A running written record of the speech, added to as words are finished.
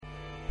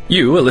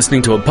You are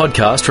listening to a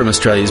podcast from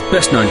Australia's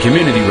best-known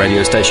community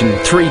radio station,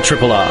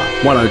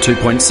 3RRR,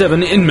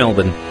 102.7 in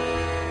Melbourne.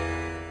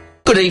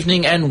 Good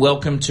evening and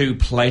welcome to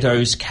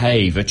Plato's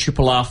Cave, a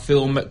RRR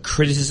film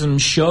criticism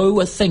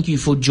show. Thank you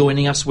for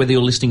joining us, whether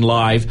you're listening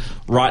live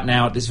right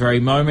now at this very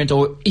moment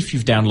or if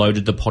you've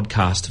downloaded the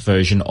podcast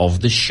version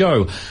of the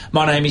show.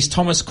 My name is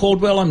Thomas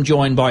Caldwell. I'm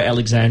joined by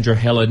Alexandra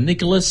Helen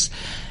Nicholas,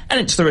 and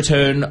it's the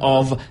return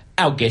of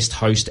our guest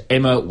host,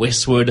 Emma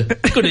Westwood.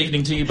 Good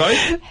evening to you both.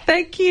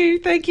 Thank you.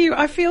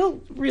 I feel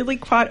really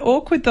quite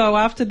awkward, though,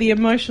 after the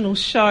emotional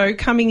show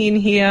coming in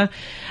here.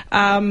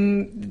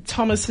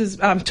 Josh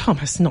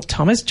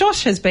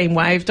has been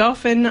waved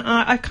off, and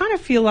I kind of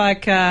feel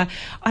like, I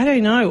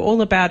don't know,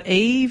 all about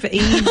Eve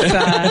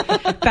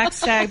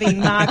backstabbing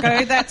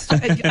Margot.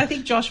 I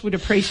think Josh would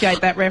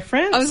appreciate that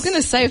reference. I was going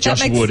to say, if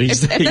Josh that makes... would.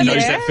 He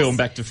knows that film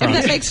back to front.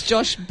 If that makes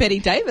Josh Betty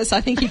Davis,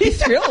 I think he'd be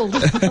thrilled.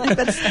 Like,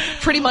 that's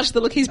pretty much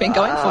the look he's been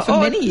going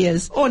for many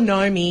years. Or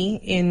Nomi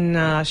in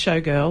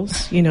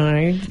Showgirls, you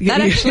know.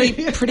 That actually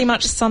pretty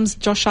much sums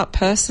Josh up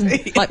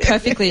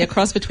perfectly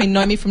across between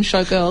Nomi from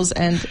Showgirls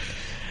and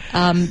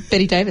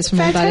Betty Davis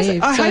from All About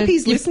Eve. I hope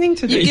he's listening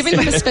to this. You've given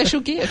him a special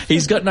gift.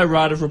 He's got no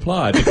right of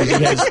reply because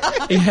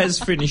he has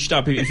finished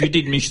up. If you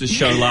did miss the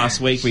show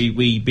last week,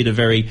 we bid a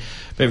very,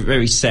 very,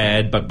 very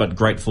sad but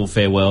grateful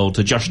farewell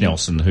to Josh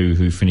Nelson,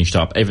 who finished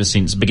up ever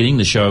since beginning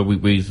the show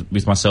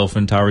with myself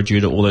and Tara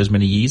Judah all those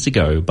many years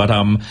ago. But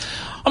I'm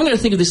going to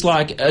think of this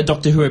like a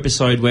Doctor Who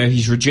episode where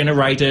he's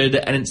regenerated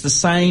and it's the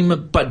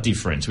same but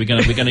different. We're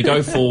going to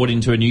go forward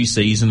into a new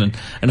season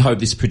and hope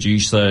this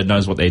producer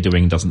knows what they're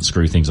doing and doesn't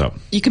screw things up.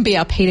 You can be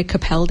our Peter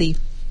Capaldi.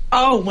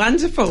 Oh,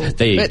 wonderful.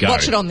 There you go.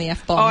 Watch it on the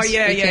F-bombs. Oh,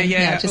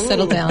 yeah. Just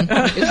settle down.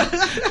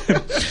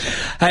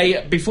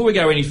 Hey, before we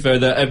go any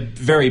further, a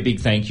very big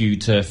thank you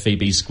to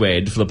Phoebe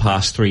Squared for the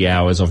past 3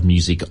 hours of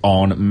music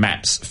on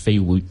Maps.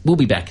 Phoebe will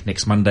be back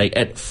next Monday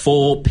at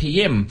 4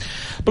 p.m.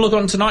 But look,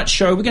 on tonight's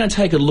show, we're going to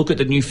take a look at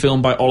the new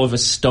film by Oliver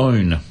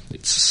Stone.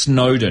 It's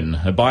Snowden,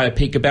 a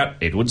biopic about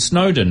Edward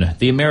Snowden,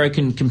 the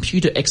American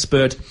computer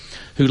expert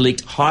who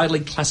leaked highly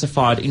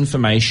classified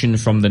information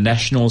from the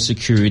National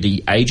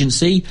Security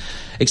Agency,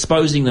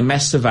 exposing the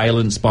mass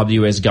surveillance by the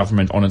US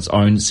government on its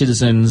own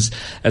citizens,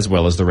 as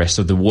well as the rest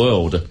of the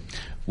world.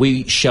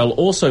 We shall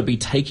also be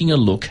taking a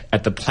look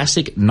at the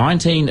classic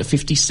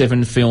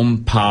 1957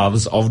 film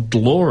Paths of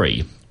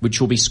Glory,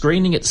 which will be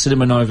screening at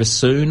Cinema Nova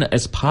soon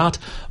as part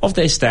of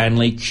their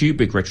Stanley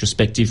Kubrick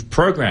retrospective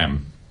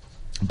program.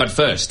 But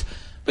first,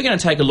 we're going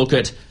to take a look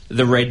at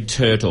The Red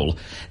Turtle.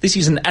 This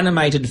is an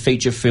animated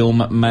feature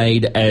film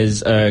made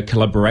as a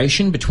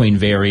collaboration between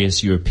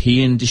various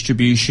European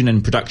distribution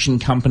and production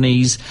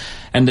companies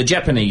and the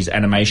Japanese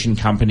animation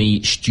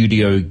company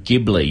Studio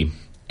Ghibli.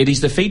 It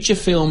is the feature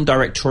film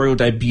directorial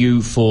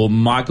debut for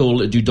Michael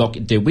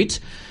Dudok de Wit,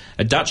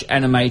 a Dutch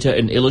animator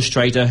and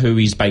illustrator who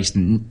is based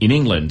in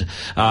England.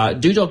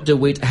 Dudok de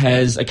Wit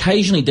has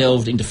occasionally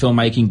delved into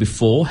filmmaking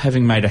before,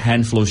 having made a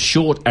handful of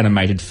short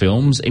animated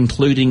films,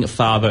 including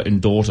Father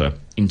and Daughter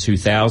in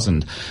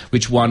 2000,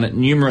 which won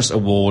numerous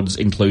awards,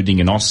 including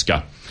an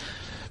Oscar.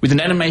 With an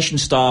animation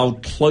style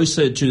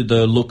closer to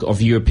the look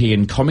of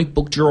European comic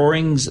book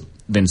drawings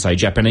than, say,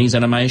 Japanese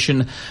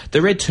animation,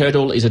 The Red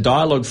Turtle is a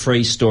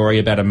dialogue-free story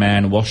about a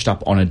man washed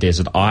up on a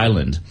desert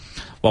island.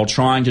 While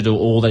trying to do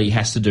all that he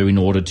has to do in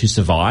order to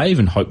survive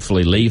and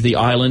hopefully leave the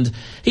island,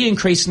 he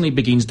increasingly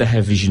begins to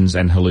have visions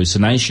and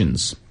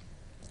hallucinations.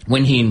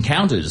 When he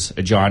encounters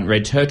a giant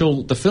red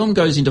turtle, the film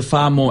goes into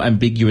far more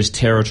ambiguous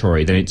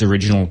territory than its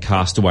original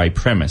castaway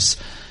premise.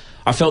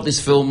 I felt this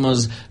film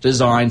was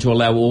designed to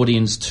allow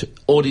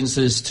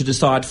audiences to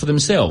decide for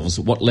themselves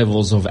what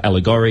levels of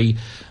allegory,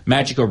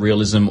 magical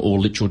realism or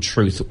literal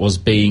truth was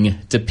being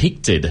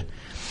depicted.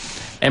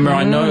 Emma,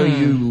 I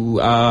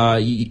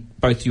know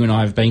both you and I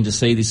have been to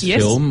see this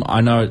film.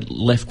 I know it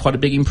left quite a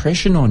big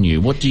impression on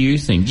you. What do you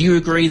think? Do you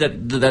agree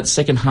that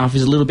second half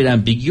is a little bit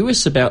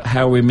ambiguous about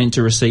how we're meant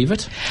to receive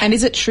it? And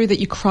is it true that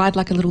you cried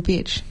like a little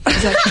bitch?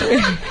 Is that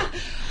true?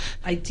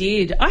 I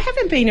did. I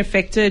haven't been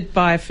affected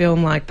by a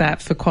film like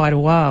that for quite a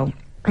while,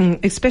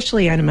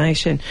 especially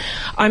animation.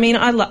 I mean,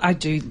 I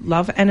do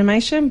love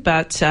animation,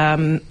 but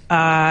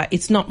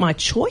it's not my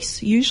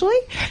choice usually.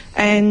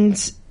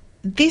 And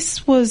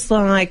this was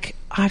like,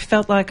 I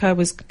felt like I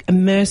was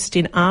immersed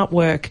in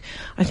artwork.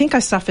 I think I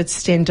suffered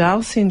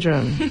Stendhal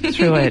syndrome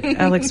through it.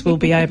 Alex will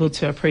be able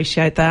to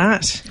appreciate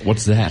that.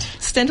 What's that?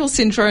 Stendhal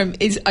syndrome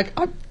is...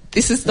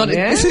 this is not...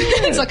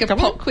 it's like a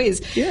pop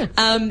quiz. Yeah.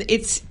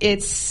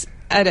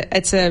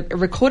 It's a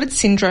recorded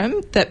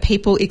syndrome that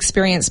people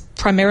experience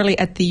primarily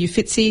at the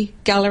Uffizi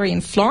Gallery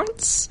in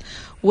Florence,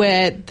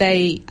 where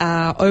they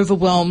are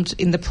overwhelmed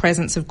in the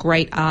presence of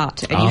great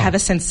art, and you have a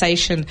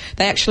sensation.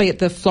 They actually, at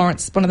the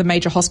Florence, one of the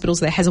major hospitals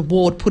there, has a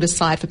ward put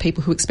aside for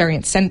people who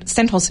experience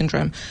Stendhal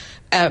syndrome,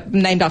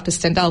 named after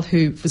Stendhal,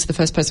 who was the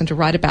first person to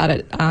write about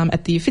it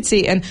at the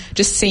Uffizi, and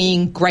just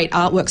seeing great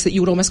artworks that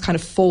you would almost kind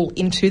of fall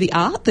into the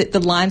art, that the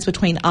lines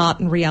between art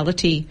and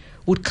reality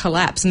would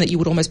collapse, and that you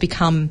would almost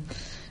become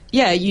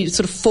you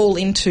sort of fall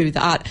into the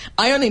art.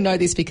 I only know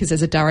this because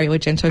there's a Dario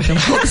Argento film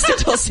called The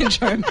Stendhal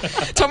Syndrome.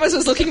 Thomas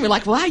was looking at me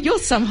like, wow, you're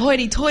some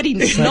hoity-toity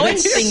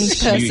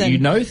knowing-things person. You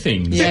know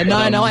things. Yeah, no,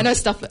 I know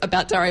stuff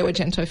about Dario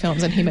Argento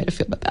films, and he made a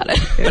film about it.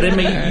 But, I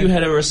mean, you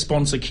had a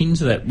response akin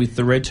to that with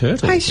The Red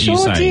Turtle. I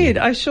sure did.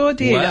 Wow.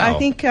 I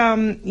think,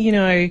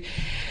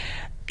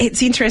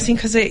 it's interesting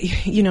because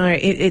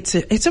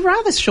it's a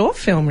rather short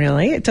film,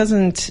 really. It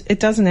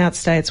doesn't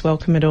outstay its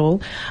welcome at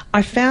all.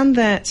 I found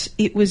that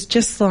it was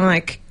just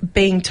like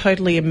being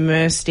totally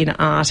immersed in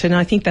art, and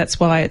I think that's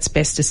why it's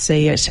best to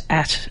see it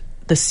at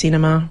the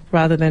cinema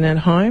rather than at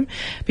home,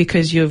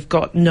 because you've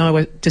got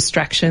no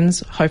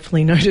distractions,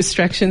 hopefully no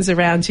distractions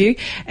around you,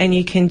 and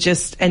you can to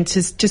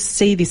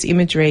see this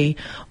imagery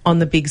on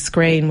the big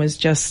screen was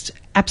just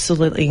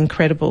absolutely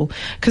incredible,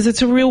 because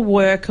it's a real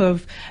work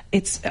of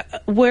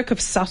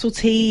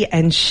subtlety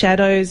and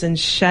shadows and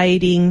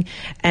shading,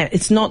 and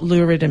it's not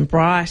lurid and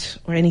bright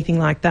or anything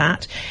like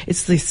that.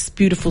 It's this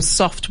beautiful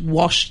soft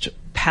washed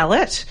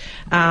palette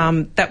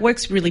that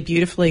works really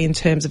beautifully in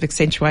terms of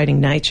accentuating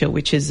nature,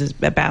 which is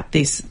about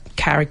this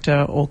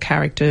character or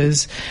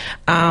characters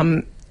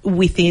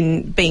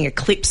within being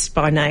eclipsed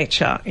by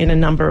nature in a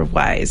number of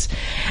ways.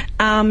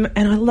 And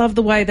I love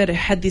the way that it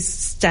had this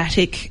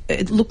static,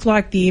 it looked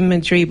like the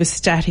imagery was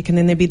static, and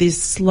then there'd be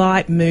this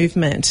slight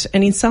movement.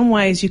 And in some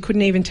ways you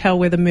couldn't even tell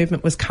where the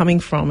movement was coming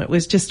from. It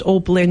was just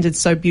all blended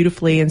so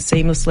beautifully and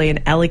seamlessly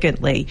and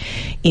elegantly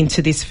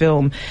into this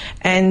film.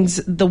 And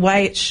the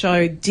way it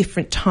showed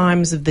different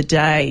times of the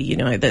day,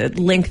 the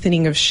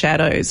lengthening of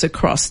shadows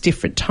across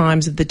different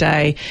times of the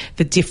day,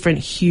 the different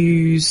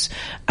hues,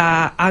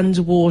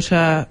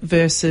 underwater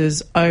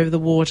versus over the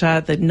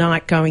water, the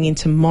night going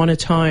into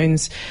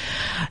monotones.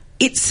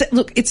 It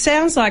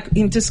sounds like,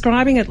 in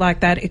describing it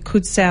like that, it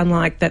could sound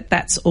like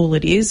that's all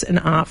it is, an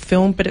art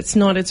film, but it's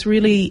not. It's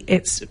really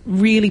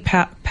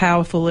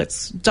powerful.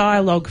 It's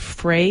dialogue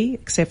free,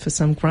 except for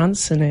some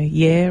grunts and a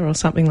yeah or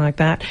something like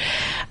that.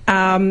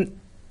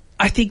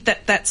 I think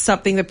that's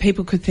something that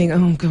people could think,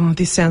 oh God,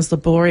 this sounds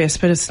laborious,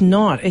 but it's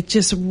not. It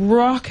just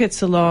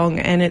rockets along,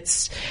 and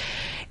it's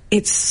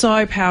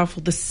so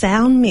powerful. The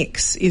sound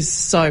mix is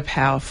so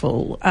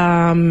powerful.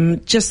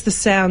 Just the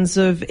sounds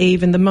of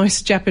even the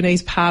most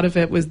Japanese part of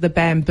it was the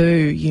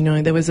bamboo.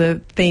 There was a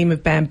theme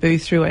of bamboo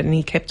through it, and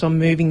he kept on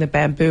moving the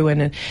bamboo,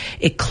 and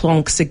it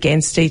clonks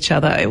against each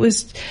other. It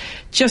was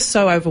just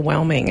so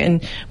overwhelming.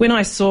 And when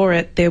I saw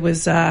it, there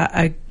was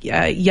a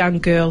young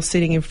girl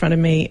sitting in front of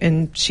me,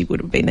 and she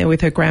would have been there with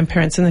her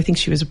grandparents, and I think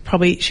she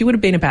would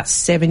have been about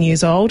 7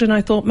 years old, and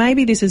I thought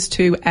maybe this is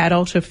too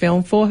adult a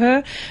film for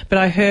her, but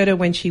I heard her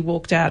when she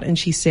walked out and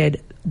she said,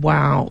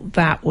 wow,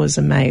 that was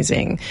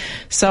amazing.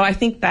 So I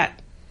think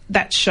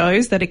that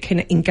shows that it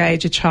can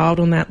engage a child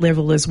on that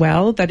level as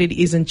well, that it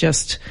isn't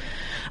just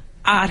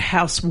art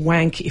house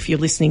wank, if you're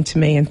listening to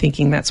me and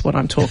thinking that's what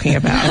I'm talking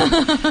about.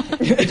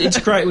 It's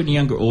great when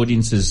younger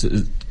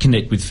audiences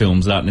connect with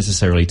films that aren't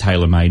necessarily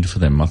tailor-made for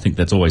them. I think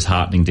that's always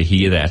heartening to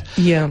hear that.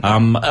 Yeah.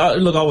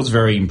 Look, I was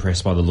very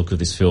impressed by the look of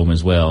this film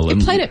as well. It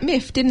played at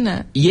MIFF, didn't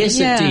it? Yes,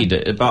 yeah. It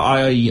did. But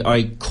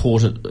I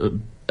caught it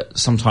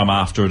sometime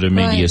after a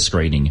media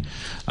screening.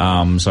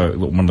 So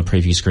one of the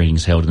preview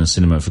screenings held in the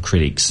Cinema for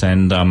Critics,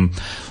 and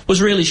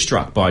was really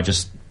struck by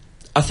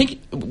I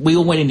think we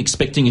all went in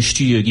expecting a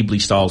Studio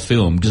Ghibli-style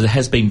film, because it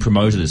has been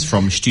promoted as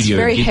from Studio Ghibli.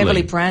 It's very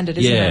heavily branded,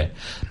 isn't it? Yeah,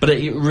 but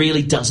it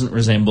really doesn't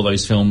resemble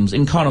those films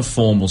in kind of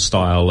formal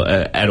style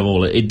at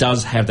all. It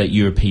does have that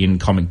European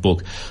comic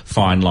book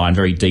fine line,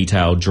 very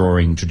detailed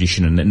drawing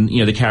tradition, and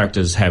the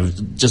characters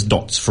have just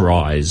dots for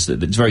eyes.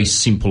 It's very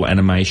simple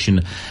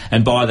animation,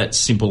 and by that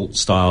simple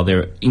style,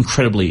 they're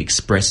incredibly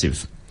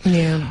expressive.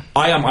 Yeah,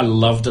 I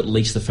loved at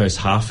least the first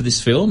half of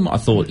this film. I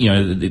thought,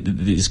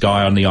 this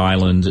guy on the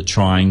island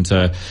trying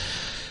to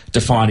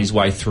find his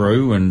way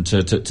through and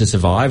to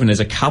survive, and there's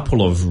a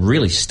couple of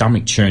really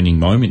stomach churning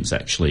moments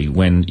actually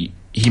when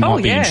he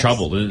might be in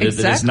trouble.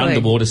 There's an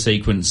underwater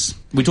sequence.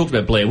 We talked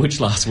about Blair Witch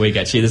last week,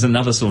 actually. There's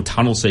another sort of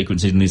tunnel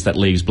sequence in this that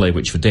leaves Blair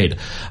Witch for dead.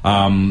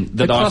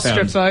 The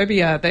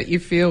claustrophobia that you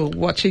feel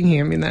watching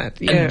him in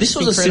that. Yeah, and this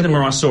was a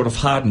cinema I saw of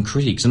hardened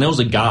critics, and there was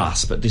a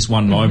gasp at this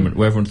one moment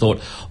where everyone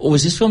thought, oh,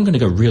 is this film going to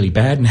go really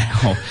bad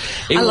now?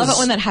 I love it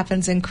when that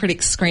happens in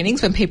critics'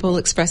 screenings, when people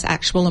express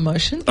actual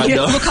emotion. I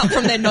know. Look up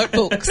from their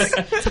notebooks.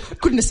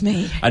 Goodness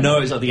me. I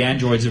know, it's like the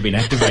androids have been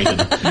activated.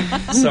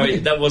 So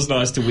that was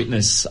nice to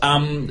witness.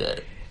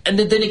 And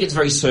then it gets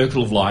very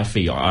Circle of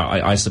Lifey,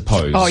 I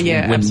suppose. Oh,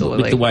 yeah,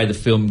 absolutely. With the way the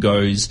film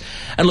goes.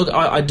 And look,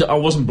 I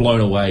wasn't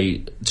blown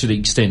away to the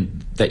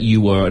extent that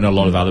you were and a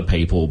lot of other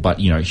people, but,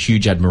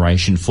 huge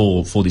admiration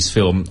for this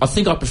film. I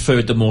think I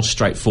preferred the more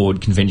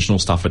straightforward, conventional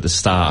stuff at the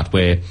start,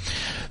 where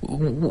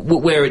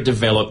it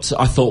developed,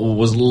 I thought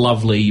was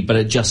lovely, but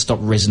it just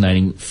stopped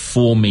resonating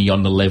for me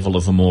on the level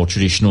of a more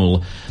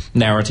traditional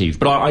narrative.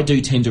 But I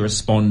do tend to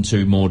respond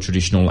to more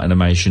traditional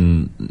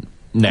animation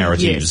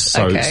narratives.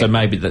 Yes, So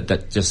maybe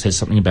that just says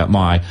something about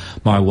my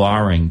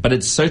wiring. But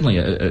it's certainly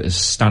a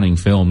stunning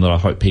film that I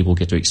hope people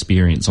get to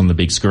experience on the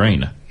big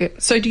screen. Yeah.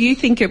 So do you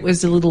think it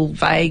was a little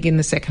vague in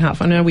the second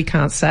half? I know we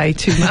can't say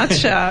too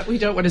much. We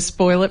don't want to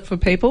spoil it for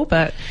people,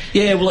 but...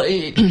 Yeah, well,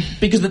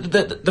 because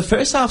the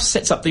first half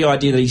sets up the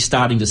idea that he's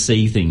starting to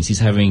see things. He's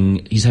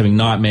having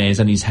nightmares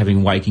and he's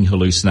having waking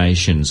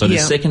hallucinations. So the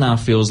second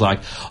half feels like,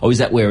 is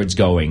that where it's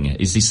going?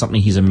 Is this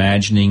something he's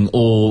imagining?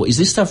 Or is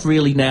this stuff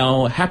really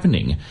now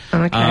happening?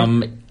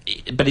 Okay.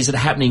 But is it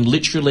happening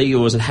literally,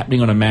 or is it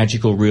happening on a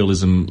magical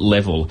realism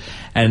level?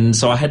 And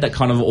so I had that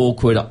kind of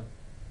awkward...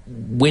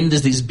 When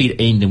does this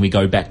bit end and we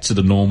go back to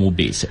the normal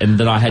bit? And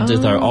then I had to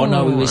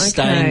go, we were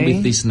staying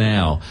with this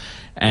now.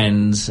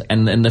 And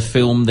the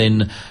film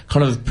then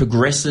kind of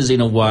progresses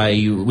in a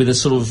way with a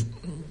sort of...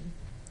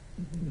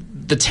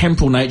 The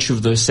temporal nature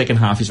of the second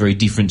half is very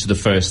different to the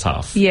first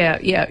half. Yeah.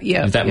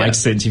 If that makes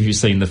sense, if you've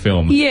seen the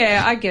film.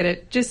 Yeah, I get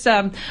it. Just,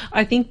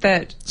 I think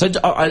that... So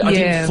I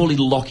didn't fully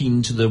lock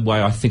into the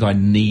way I think I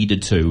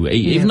needed to.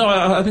 Even though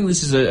I think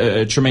this is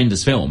a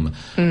tremendous film.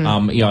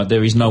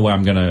 There is no way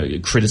I'm going to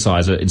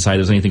criticise it and say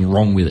there's anything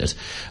wrong with it.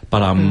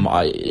 But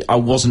I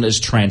wasn't as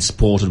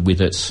transported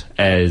with it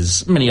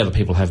as many other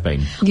people have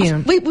been. Yeah.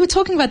 We were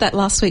talking about that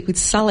last week with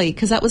Sully,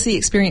 because that was the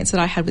experience that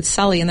I had with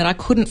Sully, and that I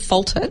couldn't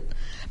fault it.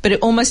 But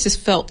it almost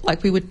just felt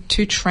like we were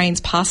two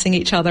trains passing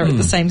each other at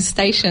the same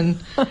station.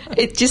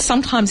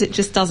 Sometimes it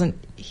just doesn't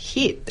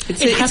hit.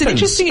 It's an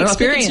interesting experience. I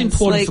think it's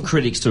important for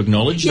critics to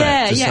acknowledge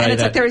that. Yeah, and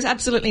it's like there is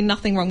absolutely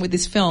nothing wrong with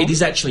this film. It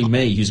is actually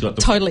me who's got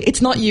the... Totally.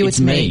 It's not you,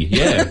 it's me.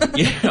 Yeah.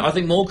 I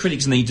think more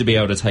critics need to be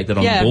able to take that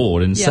on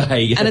board and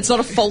say... And it's not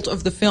a fault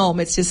of the film.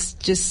 It's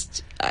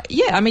just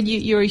I mean,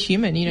 you're a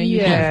human,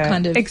 you have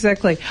kind of...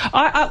 Exactly.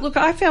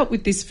 I felt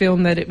with this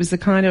film that it was the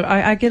kind of...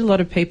 I get a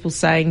lot of people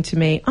saying to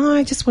me,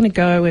 I just want to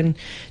go and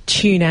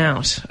tune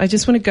out. I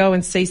just want to go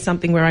and see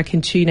something where I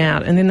can tune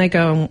out. And then they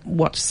go and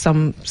watch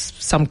some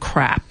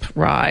crap,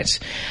 right?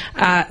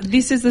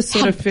 This is the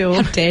sort of film...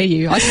 How dare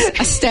you? I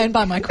stand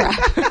by my crap.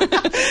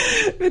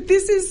 But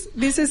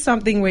this is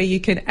something where you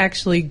can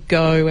actually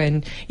go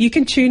and you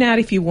can tune out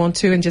if you want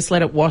to and just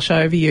let it wash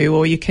over you,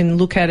 or you can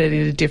look at it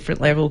at a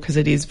different level because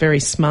it is very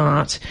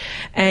smart.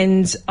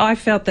 And I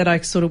felt that I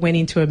sort of went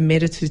into a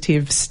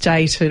meditative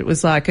state. It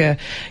was like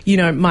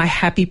my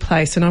happy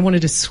place, and I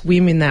wanted to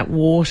swim in that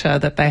water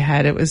that they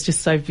had. It was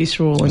just so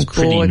visceral and gorgeous.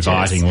 Pretty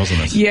inviting,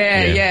 wasn't it?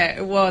 Yeah,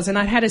 it was. And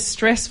I'd had a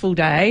stressful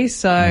day,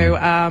 so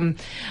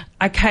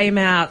I came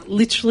out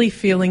literally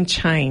feeling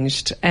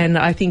changed. And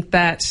I think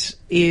that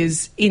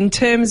is, in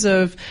terms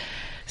of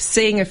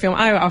seeing a film,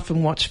 I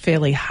often watch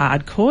fairly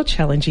hardcore,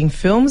 challenging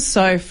films.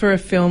 So for a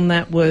film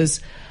that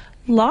was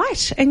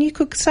light, and you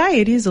could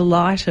say it is a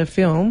lighter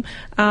film,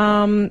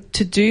 to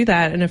do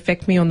that and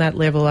affect me on that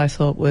level, I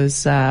thought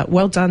was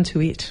well done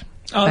to it.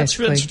 Oh, that's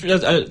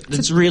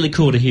really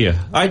cool to hear.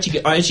 I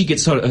actually get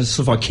sort of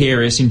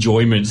vicarious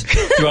enjoyment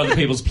through other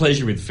people's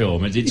pleasure with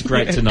film. It's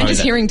great to know. And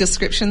just hearing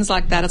descriptions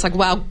like that, it's like,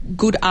 wow,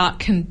 good art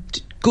can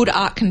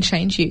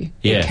change you.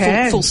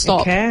 Yeah, it full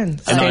stop. It can.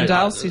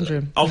 Stendhal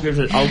syndrome. I'll give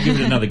it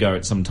another go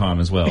at some time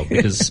as well,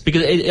 because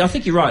I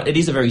think you're right. It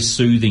is a very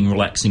soothing,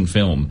 relaxing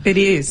film. It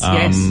is.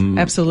 Yes,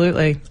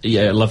 absolutely.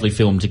 Yeah, a lovely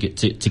film to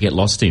get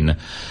lost in.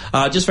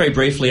 Just very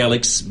briefly,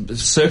 Alex,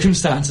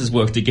 circumstances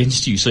worked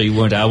against you, so you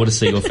weren't able to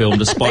see your film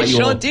despite They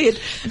sure did.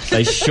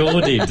 They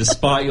sure did,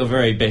 despite your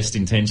very best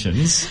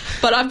intentions.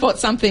 But I've brought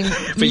something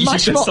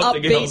much more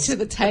upbeat to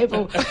the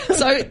table.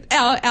 So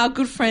our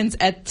good friends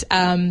at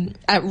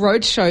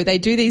Roadshow, they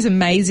do these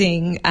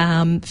amazing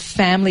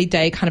family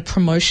day kind of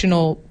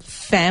promotional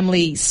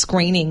family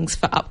screenings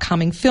for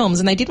upcoming films,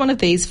 and they did one of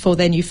these for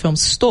their new film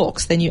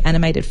Storks, their new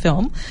animated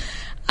film,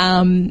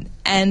 and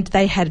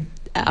they had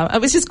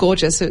it was just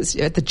gorgeous. It was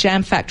at the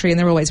Jam Factory, and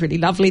they're always really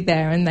lovely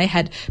there, and they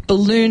had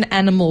balloon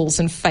animals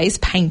and face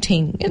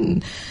painting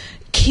and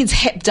kids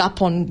hepped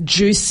up on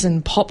juice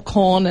and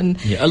popcorn.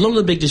 And a lot of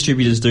the big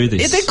distributors do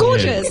this. They're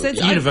gorgeous.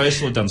 Yeah.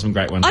 Universal have done some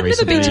great ones recently. I've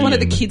never been to one of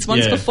the kids'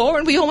 ones before,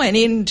 and we all went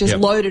in just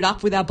loaded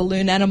up with our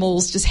balloon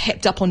animals, just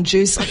hepped up on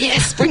juice. Like,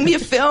 yes, bring me a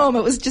film.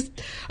 It was just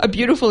a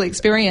beautiful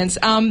experience.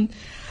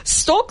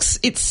 Storks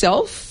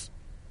itself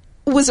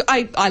was...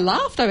 I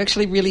laughed. I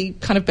actually really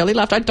kind of belly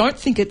laughed. I don't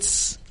think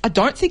it's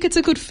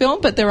a good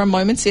film, but there are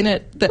moments in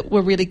it that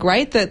were really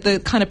great.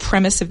 The kind of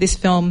premise of this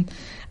film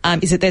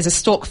is that there's a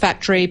stork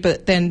factory,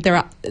 but then there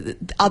are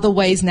other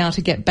ways now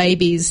to get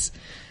babies.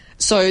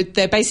 So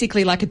they're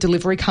basically like a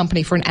delivery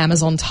company for an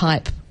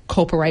Amazon-type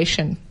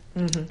corporation.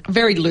 Mm-hmm.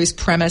 Very loose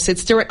premise.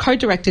 It's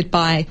co-directed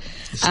by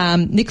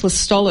Nicholas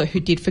Stoller, who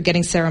did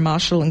Forgetting Sarah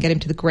Marshall and Get Him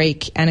to the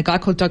Greek, and a guy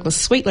called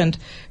Douglas Sweetland,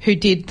 who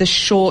did the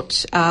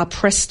short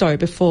Presto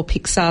before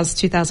Pixar's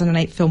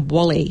 2008 film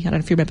WALL-E. I don't know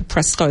if you remember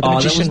Presto, the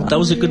magician one. That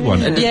was a good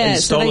one. And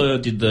Stoller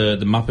did the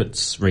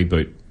Muppets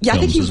reboot. Yeah, I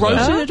think he films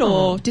as wrote well. it,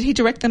 or did he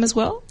direct them as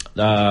well?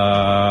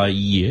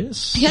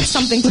 Yes. He had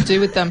something to do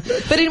with them.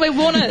 But anyway,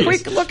 Warner...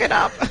 Quick, look it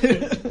up.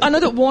 I know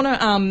that Warner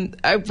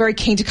are very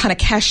keen to kind of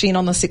cash in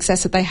on the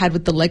success that they had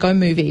with the Lego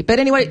movie. But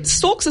anyway,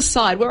 stalks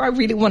aside, what I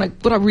really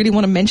want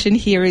to mention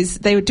here is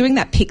they were doing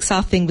that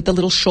Pixar thing with the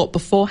little short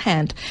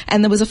beforehand,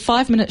 and there was a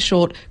 5-minute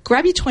short.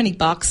 Grab your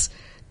 $20.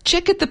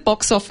 Check at the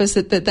box office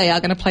that they are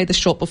going to play the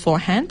short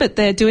beforehand, but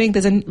there's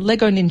a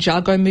Lego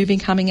Ninjago movie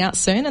coming out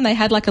soon, and they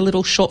had like a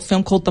little short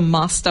film called The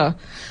Master.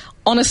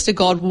 Honest to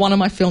God, one of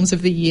my films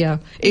of the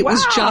year. It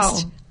was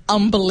just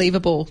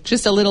unbelievable.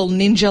 Just a little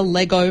ninja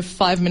Lego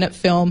 5-minute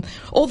film.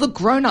 All the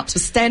grown-ups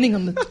were standing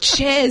on the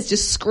chairs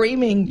just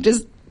screaming,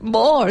 just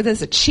more.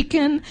 There's a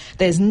chicken,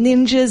 there's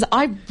ninjas.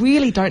 I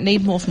really don't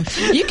need more from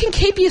you. Can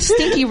keep your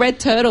stinky red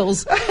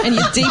turtles and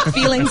your deep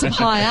feelings of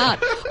high art.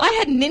 I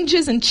had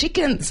ninjas and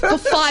chickens for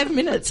 5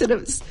 minutes, and it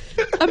was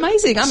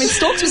amazing. I mean,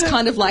 Stalks was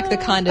kind of like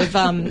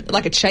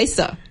like a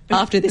chaser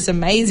after this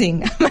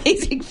amazing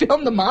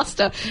film, The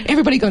Master.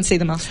 Everybody go and see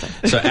The Master.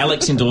 So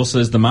Alex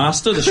endorses The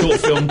Master, the short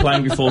film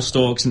playing before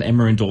Stalks, and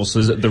Emma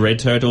endorses The Red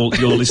Turtle.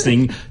 You're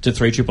listening to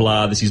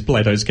 3RRR. This is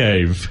Plato's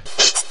Cave.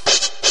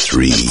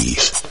 3RRR.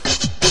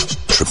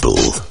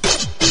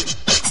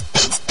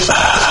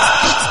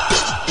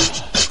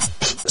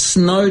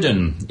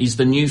 Snowden is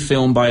the new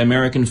film by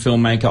American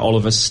filmmaker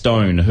Oliver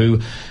Stone, who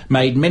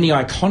made many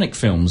iconic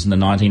films in the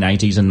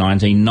 1980s and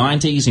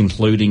 1990s,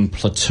 including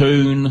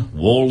Platoon,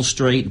 Wall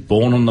Street,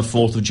 Born on the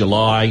 4th of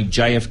July,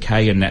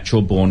 JFK and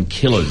Natural Born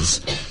Killers.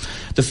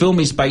 The film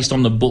is based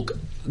on the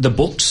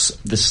books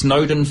The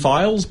Snowden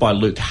Files by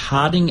Luke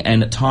Harding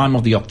and Time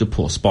of the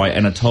Octopus by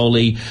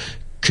Anatoly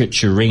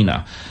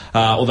Kucherena.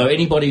 Although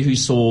anybody who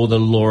saw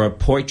Laura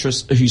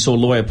Poitras's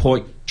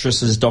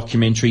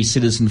documentary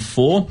Citizen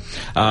 4,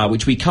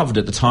 which we covered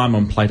at the time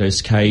on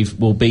Plato's Cave,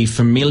 will be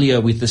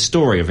familiar with the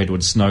story of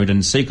Edward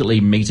Snowden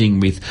secretly meeting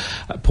with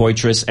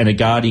Poitras and a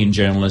Guardian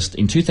journalist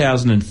in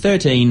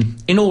 2013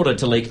 in order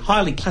to leak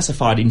highly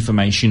classified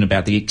information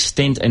about the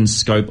extent and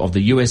scope of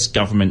the US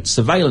government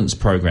surveillance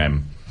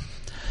program.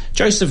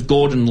 Joseph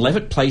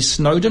Gordon-Levitt plays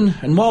Snowden,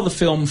 and while the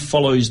film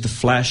follows the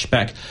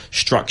flashback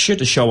structure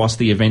to show us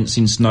the events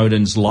in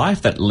Snowden's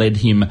life that led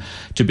him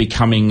to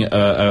becoming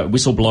a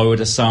whistleblower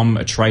to some,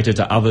 a traitor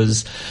to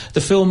others, the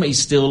film is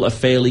still a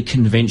fairly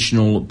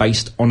conventional,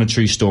 based on a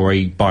true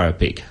story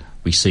biopic.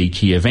 We see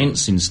key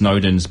events in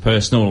Snowden's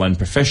personal and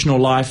professional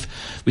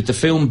life, with the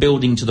film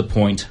building to the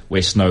point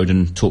where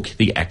Snowden took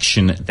the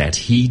action that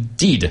he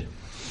did.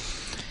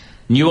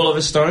 New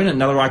Oliver Stone,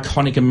 another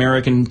iconic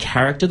American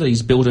character that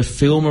he's built a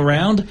film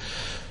around.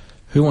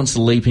 Who wants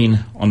to leap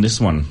in on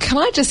this one? Can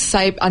I just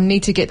say, I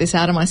need to get this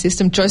out of my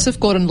system. Joseph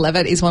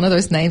Gordon-Levitt is one of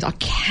those names I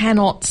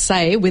cannot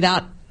say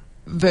without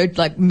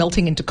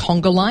melting into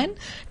conga line.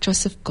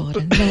 Joseph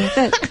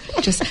Gordon-Levitt.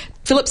 Just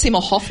Philip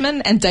Seymour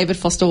Hoffman and David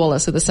Foster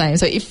Wallace are the same.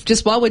 So if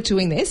just while we're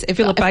doing this,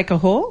 Philip Baker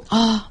Hall?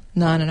 Oh,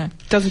 no.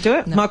 Doesn't do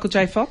it? No. Michael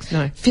J. Fox?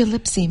 No.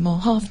 Philip Seymour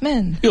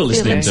Hoffman. You're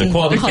listening to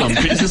Quality Film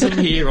Criticism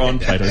here on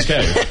Plato's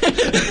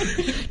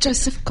Cave.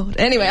 Joseph Gordon.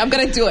 Anyway, I'm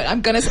going to do it.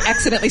 I'm going to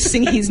accidentally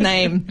sing his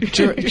name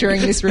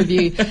during this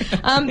review.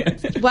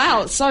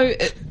 Wow. So,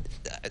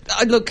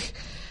 look,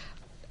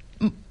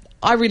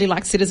 I really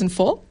like Citizen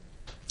 4.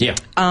 Yeah.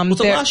 Was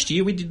it last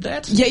year we did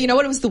that? Yeah, you know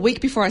what? It was the week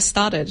before I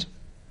started.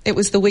 It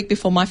was the week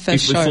before my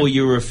first show. Before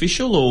you were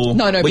official, or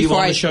no, were you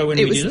on the show when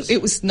we did it? It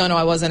was no,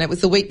 I wasn't. It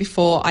was the week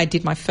before I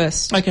did my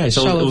first. Okay,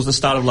 so show. It was the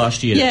start of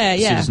last year.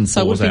 Yeah. Citizen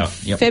 4 was out.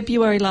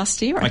 February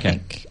last year, I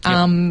think.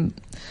 Yep.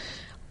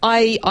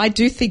 I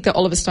do think that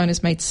Oliver Stone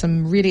has made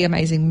some really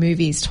amazing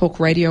movies.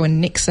 Talk Radio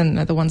and Nixon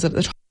are the ones at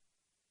the top.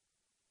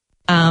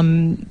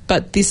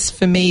 But this,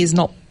 for me, is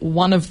not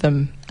one of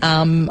them.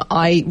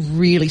 I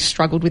really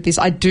struggled with this.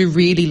 I do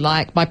really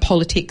like my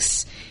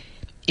politics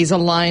is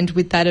aligned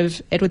with that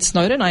of Edward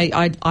Snowden.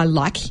 I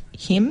like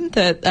him.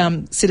 That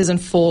Citizen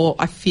 4,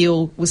 I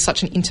feel, was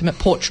such an intimate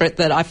portrait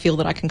that I feel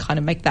that I can kind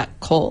of make that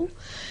call.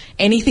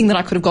 Anything that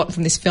I could have gotten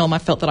from this film, I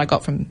felt that I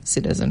got from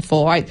Citizen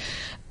 4.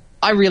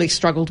 I really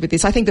struggled with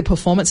this. I think the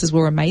performances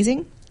were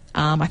amazing.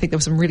 I think there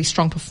were some really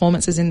strong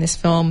performances in this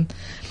film.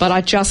 But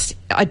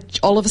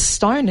Oliver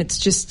Stone, it's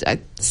just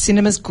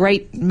cinema's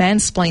great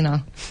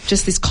mansplainer.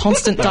 Just this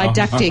constant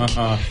didactic.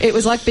 It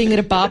was like being at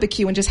a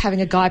barbecue and just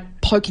having a guy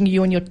poking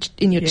you in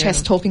your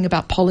chest talking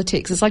about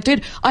politics. It's like,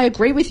 dude, I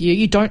agree with you.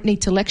 You don't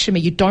need to lecture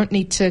me. You don't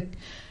need to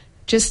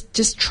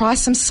just try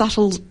some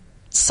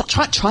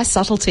try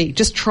subtlety.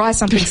 Just try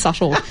something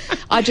subtle.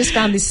 I just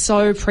found this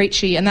so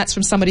preachy, and that's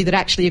from somebody that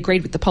actually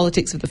agreed with the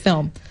politics of the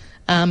film.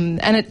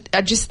 And it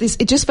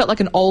just felt like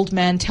an old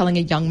man telling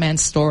a young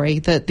man's story.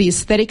 The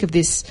aesthetic of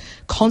this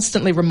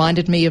constantly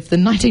reminded me of the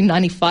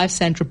 1995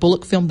 Sandra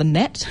Bullock film The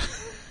Net.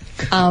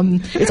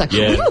 It's like,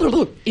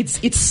 it's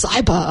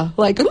cyber,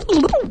 like,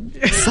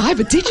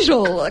 cyber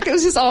digital. Like, it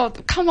was just, oh,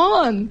 come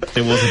on.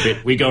 There was a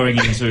bit, we're going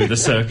into the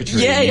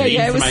circuitry. Yeah.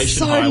 It was information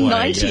so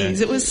highway, 90s.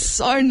 Yeah. It was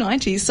so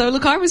 90s. So,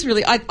 look, I was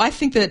really, I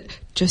think that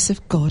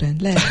Joseph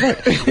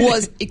Gordon-Levitt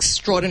was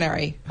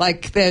extraordinary.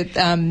 Like,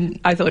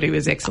 I thought he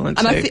was excellent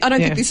too. And I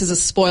don't think this is a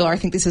spoiler. I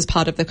think this is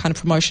part of the kind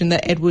of promotion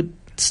that Edward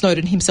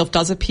Snowden himself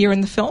does appear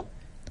in the film.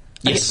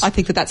 Yes. I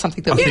think that's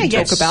something that we can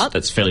talk about.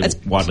 That's fairly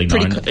widely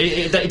known.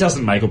 It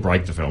doesn't make or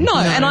break the film. No,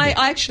 and I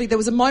actually, there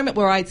was a moment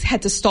where I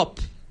had to stop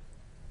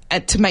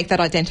to make that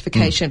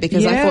identification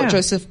because I thought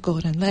Joseph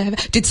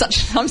Gordon-Levitt did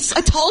such. I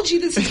told you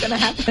this is going to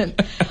happen.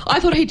 I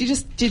thought he did.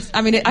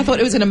 I thought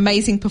it was an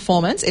amazing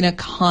performance in a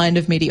kind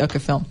of mediocre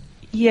film.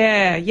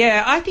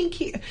 Yeah. I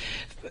think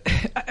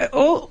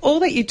all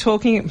that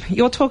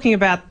you're talking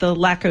about the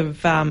lack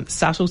of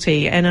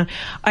subtlety, and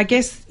I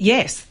guess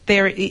yes,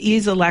 there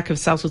is a lack of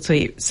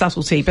subtlety,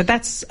 but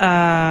that's.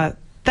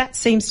 That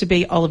seems to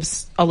be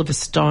Oliver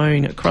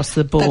Stone across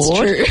the board. That's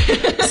true.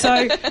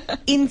 So,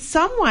 in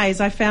some ways,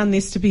 I found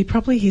this to be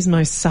probably his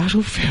most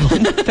subtle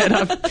film that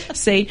I've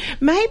seen.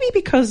 Maybe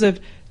because of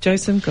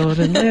Joseph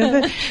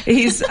Gordon-Levitt,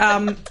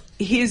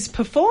 his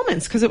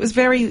performance, because it was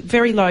very,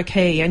 very low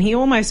key, and he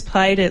almost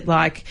played it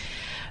like.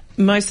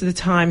 Most of the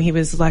time he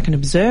was like an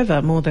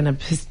observer more than a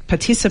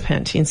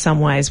participant in some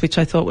ways, which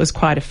I thought was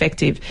quite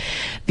effective.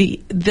 The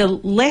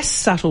less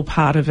subtle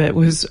part of it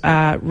was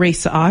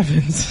Rhys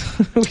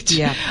Ifans, which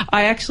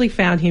I actually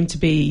found him to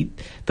be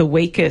the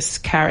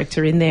weakest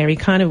character in there. He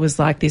kind of was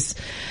like this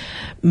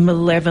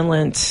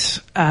malevolent,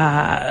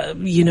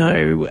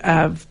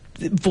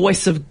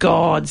 voice of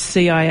God,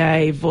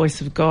 CIA, voice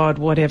of God,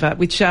 whatever,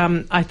 which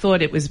I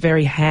thought it was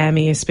very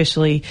hammy,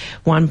 especially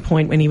one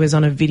point when he was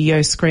on a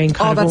video screen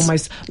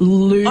almost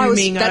looming over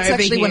him. That's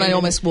actually when I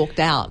almost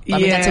walked out. I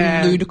mean, that's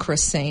a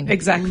ludicrous scene.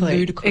 Exactly.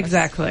 Ludicrous.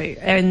 Exactly.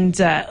 And,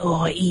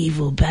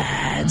 evil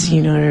bad,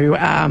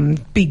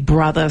 Big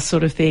Brother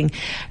sort of thing.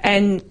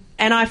 And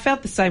I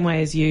felt the same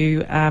way as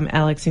you,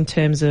 Alex, in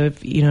terms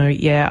of,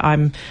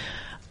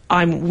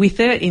 I'm with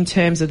it in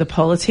terms of the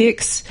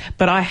politics,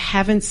 but I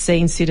haven't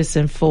seen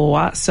Citizen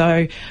 4,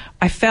 so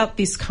I felt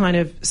this kind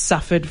of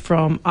suffered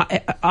from...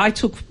 I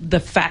took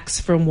the facts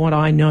from what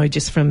I know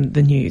just from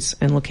the news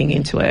and looking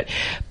into it,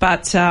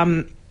 but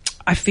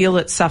I feel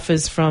it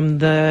suffers from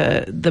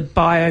the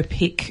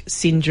biopic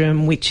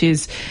syndrome, which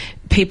is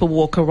people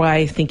walk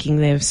away thinking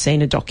they've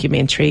seen a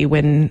documentary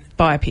when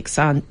biopics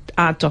aren't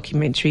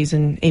documentaries,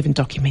 and even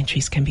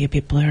documentaries can be a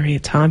bit blurry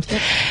at times.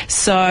 Yep.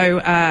 So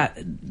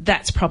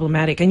that's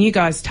problematic. And you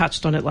guys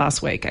touched on it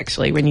last week,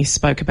 actually, when you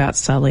spoke about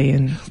Sully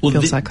and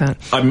feels like that.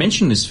 I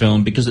mentioned this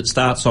film because it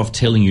starts off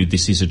telling you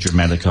this is a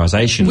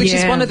dramatisation. Which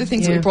is one of the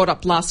things that we brought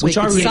up last week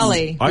with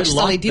Sully, which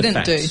Sully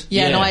didn't do.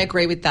 No, I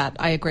agree with that.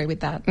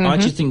 Mm-hmm. I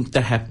just think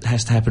that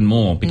has to happen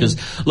more because,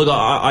 look,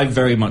 I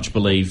very much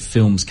believe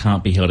films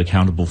can't be held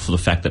accountable for the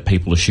fact that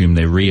people assume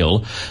they're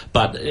real,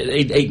 but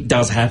it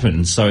does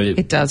happen. So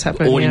it does happen.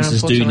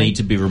 Audiences do need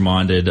to be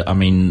reminded. I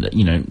mean,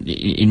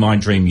 in my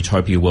dream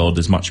utopia world,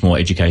 there's much more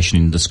education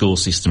in the school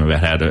system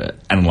about how to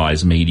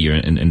analyse media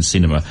and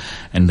cinema,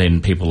 and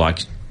then people like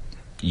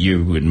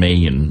you and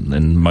me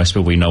and most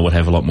people we know would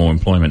have a lot more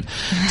employment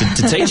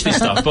to teach this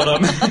stuff.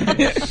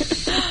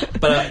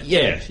 But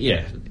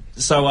yeah.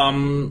 So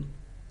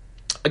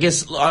I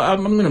guess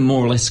I'm going to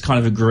more or less kind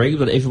of agree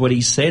with what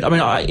everybody said. I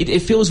mean, it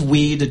feels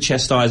weird to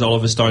chastise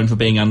Oliver Stone for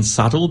being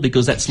unsubtle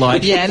because that's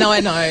like... Yeah, no, I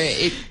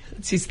know.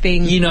 It's his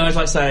thing. It's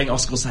like saying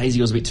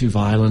Scorsese was a bit too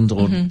violent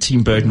or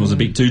Tim Burton was a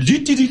bit too...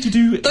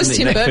 Those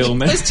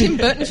Tim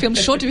Burton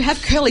films sure do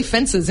have curly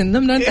fences in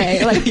them, don't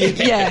they? Like,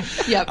 yeah.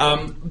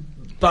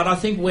 But I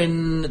think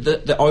when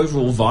the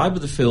overall vibe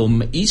of the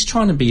film is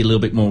trying to be a little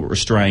bit more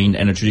restrained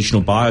and a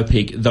traditional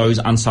biopic, those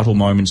unsubtle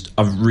moments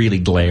are really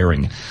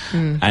glaring.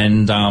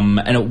 And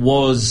it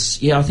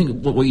was, I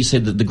think what you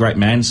said, that the great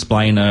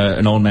mansplainer,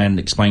 an old man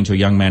explaining to a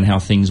young man how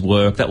things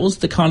work, that was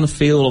the kind of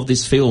feel of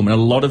this film. And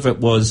a lot of it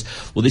was,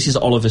 this is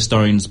Oliver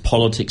Stone's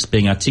politics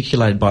being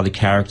articulated by the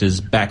characters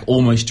back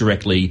almost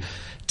directly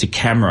to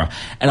camera.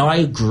 And I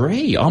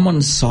agree, I'm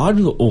on side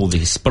with all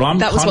this, but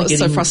that was what was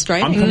so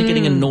frustrating. I'm kind of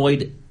getting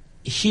annoyed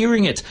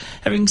hearing it.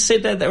 Having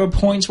said that, there were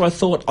points where I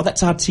thought,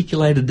 that's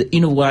articulated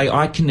in a way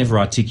I can never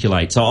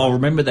articulate. So I'll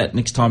remember that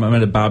next time I'm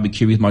at a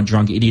barbecue with my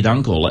drunk idiot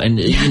uncle. And,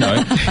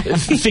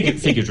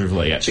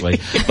 figuratively,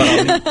 actually.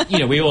 But,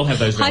 we all have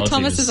those relatives. Hi,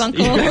 Thomas's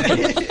uncle.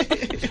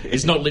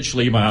 It's not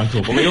literally my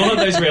uncle, but we all have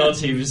those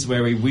relatives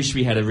where we wish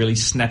we had a really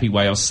snappy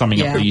way of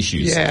summing up the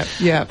issues.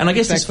 Yeah. And I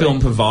guess this film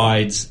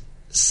provides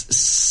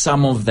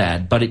some of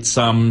that, but it's...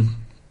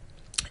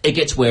 It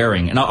gets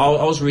wearing, and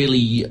I was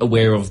really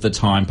aware of the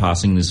time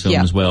passing this film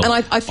as well. And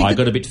I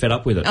got a bit fed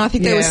up with it. I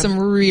think there was some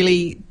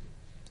really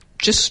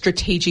just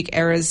strategic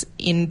errors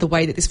in the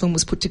way that this film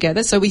was put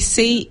together. So we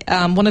see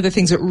one of the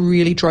things that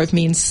really drove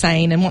me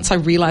insane, and once I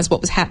realised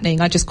what was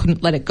happening, I just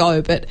couldn't let it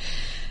go. But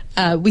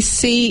we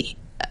see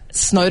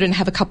Snowden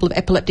have a couple of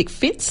epileptic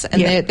fits,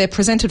 and they're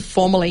presented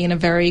formally in a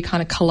very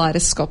kind of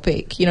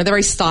kaleidoscopic, they're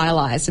very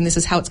stylized, and this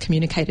is how it's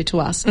communicated to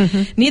us.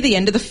 Near the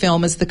end of the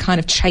film, as the kind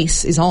of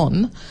chase is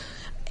on,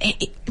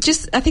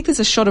 I think there's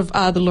a shot of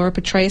the Laura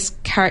Petraeus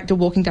character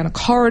walking down a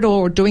corridor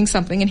or doing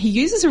something, and he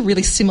uses a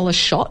really similar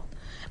shot,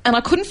 and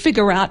I couldn't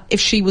figure out if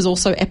she was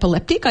also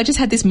epileptic. I just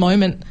had this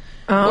moment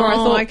where I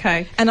thought,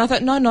 okay. And I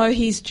thought, no,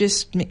 he's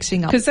just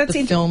mixing up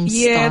the film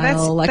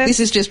style. This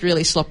is just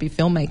really sloppy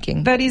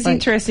filmmaking. That is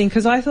interesting,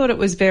 because I thought it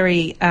was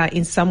very,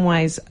 in some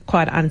ways,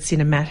 quite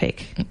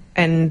uncinematic.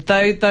 And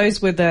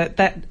those were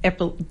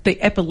the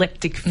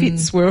epileptic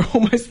fits were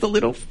almost the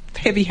little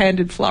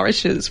heavy-handed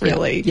flourishes,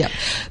 really. Yeah.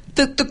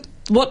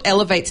 What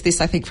elevates this,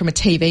 I think, from a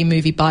TV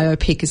movie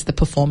biopic is the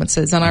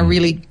performances, and I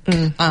really,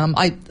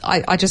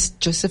 I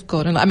just Joseph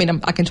Gordon. I mean,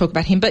 I can talk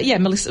about him, but yeah,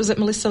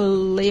 Melissa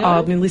Leo?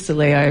 Oh, Melissa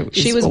Leo.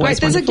 She was great.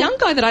 There's wonderful. A young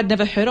guy that I'd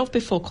never heard of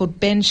before called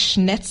Ben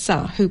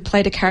Schnetzer, who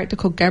played a character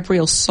called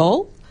Gabriel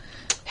Sol.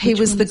 He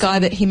was the guy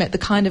that he met, the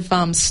kind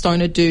of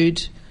stoner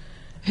dude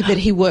that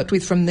he worked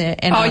with from the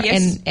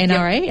NRA,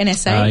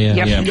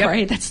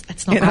 NSA.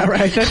 That's not NRA.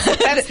 right.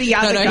 That's the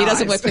other No, he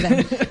doesn't work for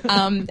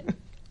them.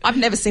 I've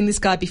never seen this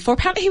guy before.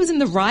 Apparently he was in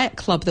the Riot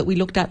Club that we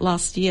looked at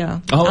last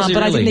year. Oh, was he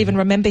but really? I didn't even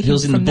remember him from that. He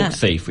was in The Book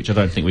Thief, which I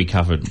don't think we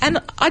covered. And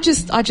I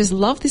just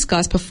love this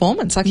guy's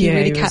performance. Like, he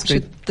really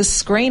captured the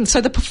screen.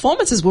 So the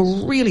performances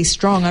were really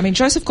strong. I mean,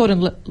 Joseph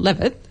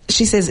Gordon-Levitt,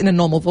 she says in a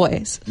normal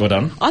voice. Well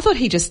done. I thought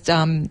he just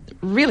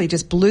really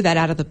just blew that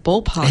out of the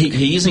ballpark.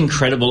 He is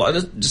incredible.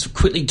 Just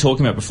quickly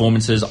talking about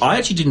performances, I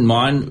actually didn't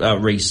mind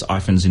Rhys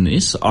Ifans in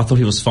this. I thought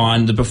he was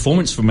fine. The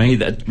performance for me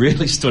that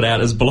really stood out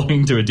as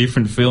belonging to a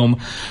different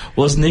film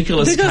was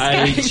Nicolas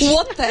Cage.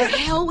 What the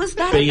hell was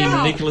that being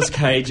about? Nicolas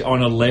Cage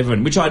on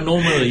 11, which I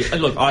normally...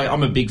 Look,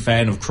 I'm a big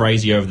fan of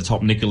crazy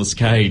over-the-top Nicolas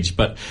Cage,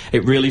 but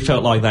it really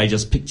felt like they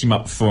just picked him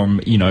up from,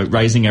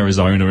 Raising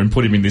Arizona and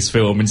put him in this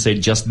film and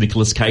said, just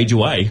Nicolas Cage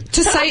away.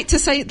 To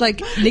say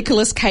like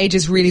Nicolas Cage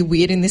is really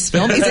weird in this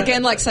film is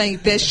again like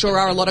saying there sure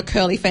are a lot of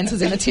curly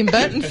fences in a Tim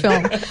Burton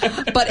film.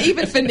 But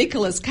even for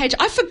Nicolas Cage,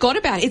 I forgot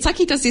about it. It's like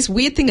he does this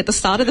weird thing at the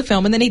start of the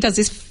film and then he does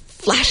this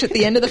flash at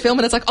the end of the film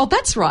and it's like, oh,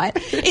 that's right.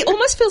 It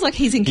almost feels like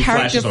he's in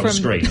character flashes from... on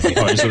screen as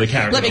opposed to the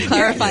character. Let me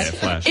clarify.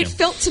 Flash, it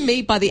felt to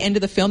me by the end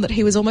of the film that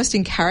he was almost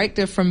in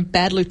character from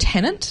Bad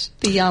Lieutenant,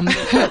 the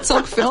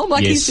Herzog film.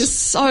 Like, he's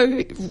just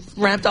so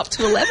ramped up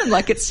to 11.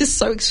 Like, it's just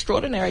so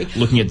extraordinary.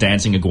 Looking at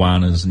dancing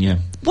iguanas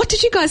and What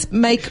did you guys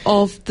make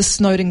of the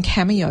Snowden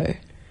cameo?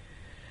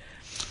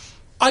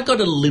 I got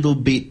a little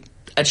bit...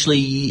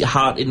 actually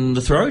heart in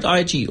the throat. I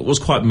actually was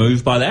quite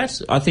moved by that.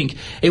 I think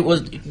it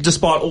was,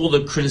 despite all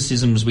the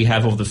criticisms we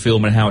have of the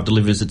film and how it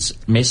delivers its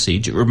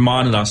message, it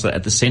reminded us that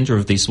at the centre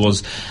of this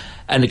was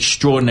an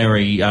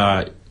extraordinary,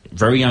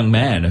 very young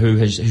man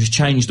who's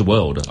changed the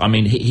world. I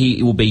mean,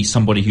 he will be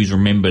somebody who's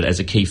remembered as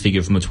a key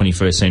figure from the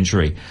 21st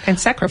century. And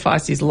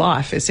sacrificed his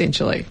life,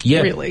 essentially.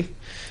 Yeah. Really.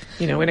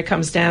 When it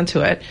comes down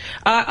to it.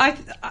 I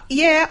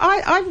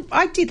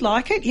did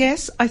like it,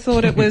 yes. I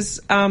thought it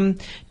was... no,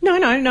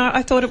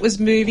 I thought it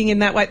was moving in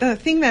that way. The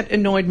thing that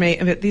annoyed me,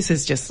 this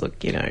is just,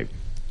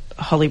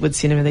 Hollywood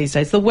cinema these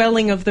days, the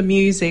welling of the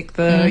music,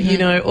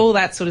 all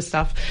that sort of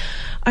stuff.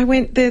 I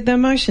went, the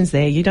emotion's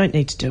there. You don't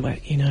need to do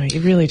it,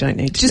 You really don't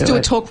need to just do it.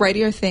 a talk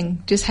radio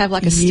thing. Just have,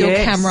 like, a still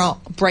camera,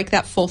 break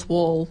that fourth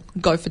wall,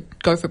 go for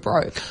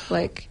broke.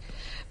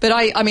 But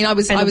I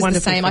was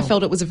the same. Film. I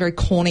felt it was a very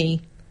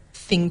corny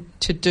thing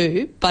to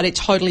do, but it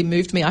totally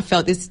moved me. I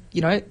felt this,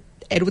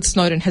 Edward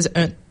Snowden has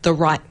earned the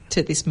right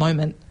to this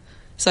moment.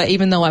 So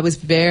even though I was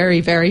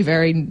very, very,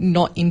 very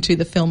not into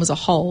the film as a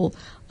whole,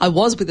 I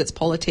was with its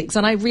politics,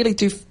 and I really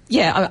do,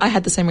 I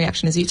had the same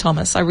reaction as you,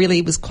 Thomas. I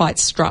really was quite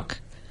struck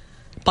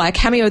by a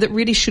cameo that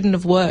really shouldn't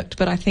have worked,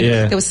 but I think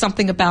there was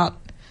something about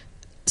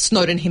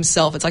Snowden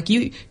himself. It's like,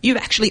 you've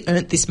actually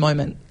earned this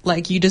moment.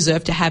 Like, you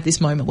deserve to have this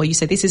moment where you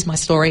say, this is my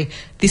story,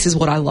 this is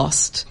what I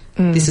lost,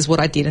 this is what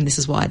I did, and this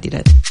is why I did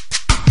it.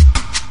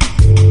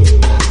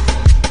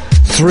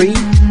 3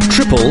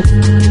 Triple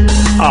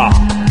R.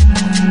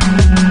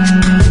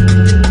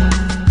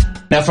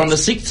 Now, from the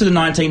 6th to the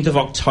 19th of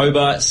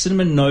October,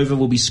 Cinema Nova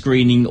will be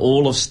screening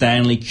all of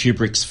Stanley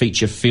Kubrick's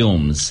feature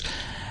films.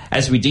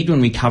 As we did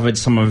when we covered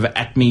some of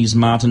Acme's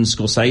Martin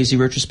Scorsese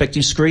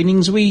retrospective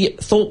screenings, we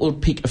thought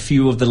we'd pick a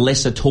few of the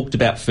lesser talked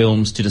about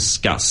films to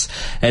discuss,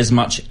 as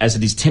much as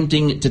it is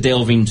tempting to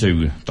delve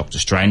into Dr.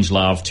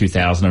 Strangelove,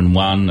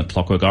 2001, A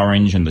Clockwork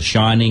Orange and The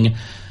Shining.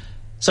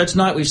 So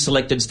tonight we've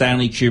selected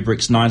Stanley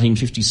Kubrick's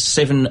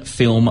 1957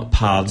 film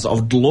Paths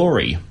of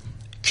Glory.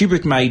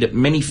 Kubrick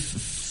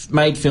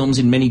made films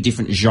in many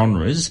different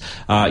genres,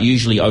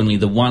 usually only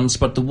the once,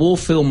 but the war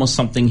film was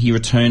something he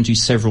returned to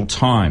several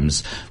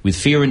times, with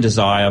Fear and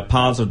Desire,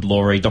 Paths of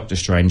Glory, Dr.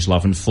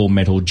 Strangelove and Full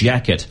Metal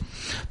Jacket.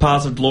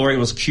 Paths of Glory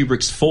was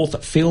Kubrick's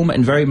 4th film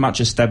and very much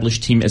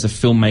established him as a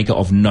filmmaker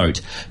of note,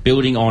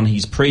 building on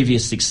his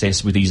previous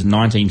success with his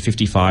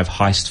 1955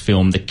 heist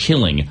film The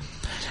Killing.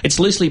 It's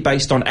loosely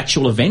based on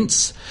actual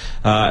events.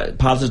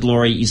 Paths of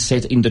Glory is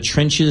set in the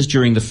trenches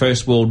during the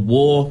First World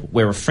War,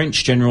 where a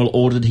French general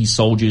ordered his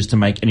soldiers to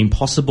make an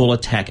impossible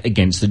attack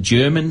against the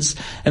Germans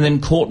and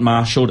then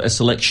court-martialed a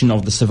selection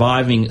of the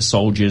surviving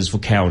soldiers for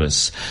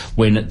cowardice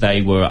when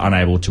they were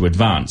unable to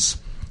advance.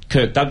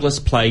 Kirk Douglas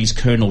plays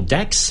Colonel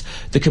Dax,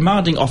 the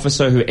commanding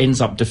officer who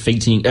ends up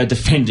defending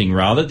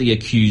the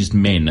accused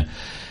men.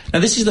 Now,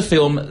 this is the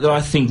film that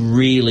I think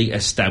really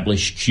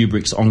established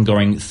Kubrick's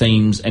ongoing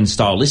themes and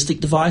stylistic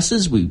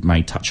devices. We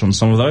may touch on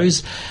some of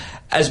those,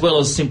 as well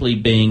as simply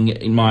being,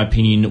 in my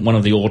opinion, one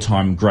of the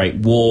all-time great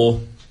war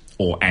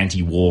or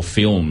anti-war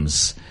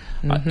films.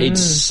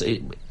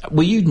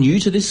 Were you new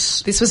to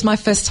this? This was my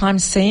first time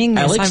seeing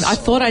this. Alex? I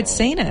thought I'd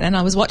seen it, and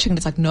I was watching it.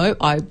 It's like, no,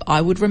 I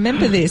would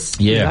remember this.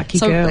 Yeah. Lucky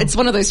So girl. it's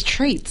one of those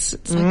treats.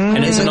 It's like,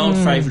 And it's an old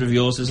favourite of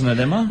yours, isn't it,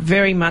 Emma?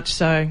 Very much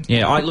so.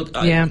 Yeah,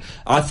 Yeah.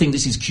 I think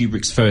this is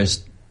Kubrick's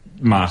first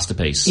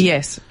masterpiece.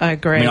 Yes, I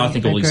agree. I mean, I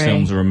think all these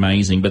films are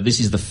amazing, but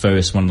this is the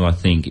first one that I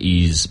think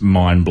is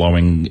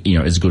mind-blowing,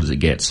 as good as it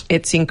gets.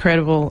 It's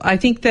incredible. I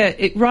think that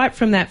right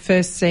from that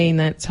first scene,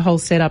 that whole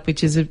setup,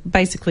 which is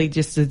basically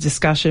just a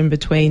discussion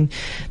between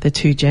the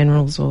two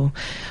generals or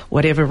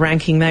whatever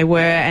ranking they were,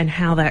 and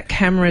how that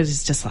camera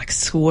is just like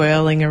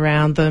swirling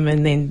around them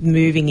and then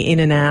moving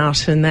in and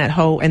out, and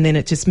and then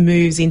it just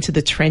moves into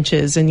the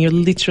trenches, and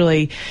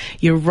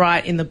you're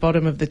right in the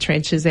bottom of the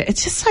trenches there.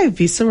 It's just so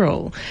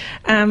visceral.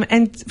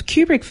 And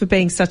Kubrick, for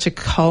being such a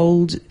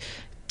cold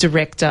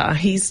director,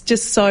 he's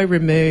just so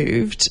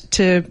removed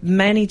to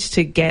manage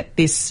to get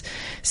this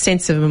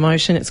sense of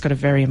emotion. It's got a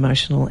very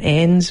emotional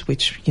end,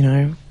 which,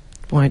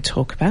 won't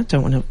talk about,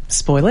 don't want to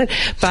spoil it,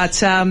 but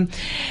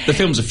The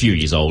film's a few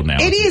years old now.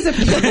 it is a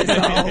few years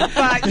old,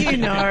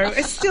 but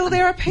it's still,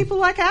 there are people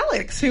like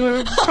Alex who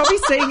are probably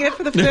seeing it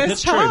for the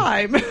first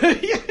time.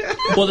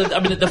 Well,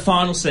 the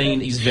final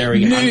scene is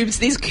very... noobs,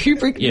 these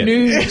Kubrick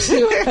noobs.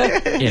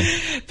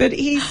 Yeah. But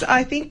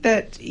I think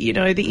that,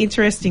 the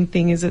interesting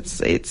thing is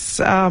it's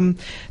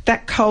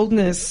that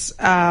coldness,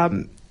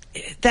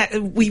 that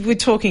we were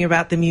talking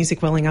about the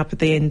music welling up at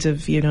the end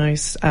of,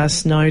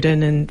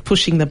 Snowden, and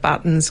pushing the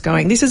buttons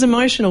going, this is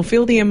emotional,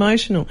 feel the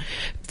emotion.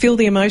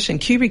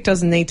 Kubrick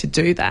doesn't need to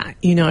do that.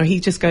 He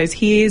just goes,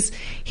 here's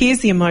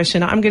the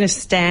emotion. I'm going to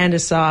stand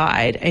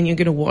aside and you're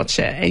going to watch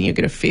it and you're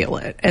going to feel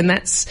it. And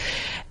that's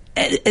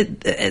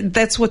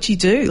what you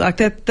do. Like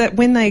that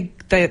when they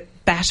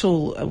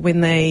battle, when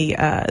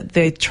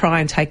they try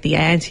and take the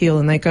anthill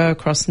and they go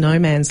across no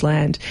man's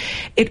land,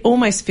 it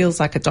almost feels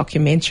like a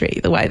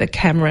documentary, the way the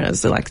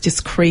cameras are like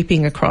just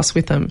creeping across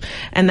with them,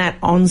 and that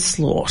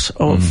onslaught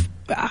of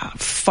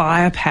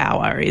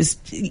firepower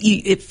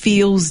it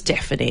feels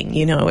deafening.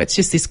 It's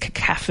just this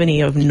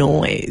cacophony of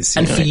noise.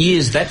 And for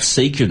years, that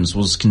sequence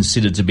was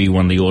considered to be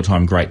one of the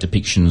all-time great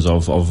depictions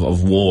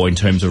of war in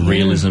terms of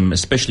realism,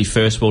 especially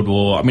First World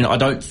War. I mean, I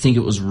don't think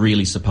it was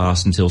really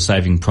surpassed until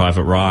Saving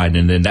Private Ryan,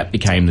 and then that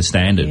became the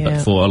standard. Yeah.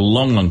 But for a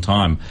long, long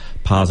time,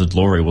 Paths of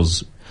Glory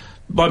was,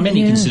 by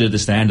many, considered the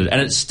standard, and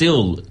it's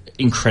still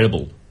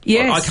incredible.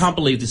 Yes. I can't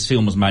believe this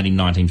film was made in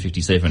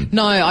 1957.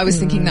 No, I was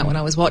thinking that when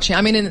I was watching.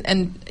 I mean,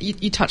 and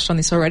you touched on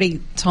this already,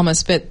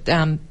 Thomas, but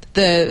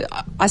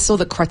I saw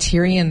the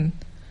Criterion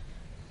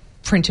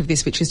print of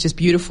this, which is just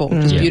beautiful,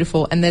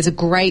 beautiful. And there's a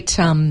great,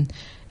 I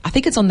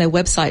think it's on their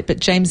website, but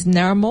James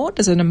Naramore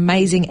does an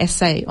amazing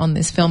essay on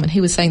this film, and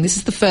he was saying this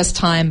is the first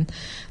time,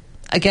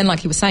 again, like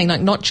he was saying, like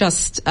not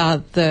just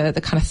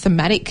the kind of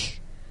thematic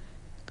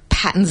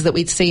patterns that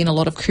we'd see in a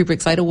lot of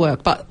Kubrick's later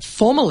work, but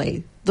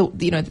formally,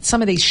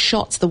 some of these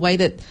shots, the way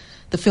that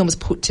the film is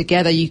put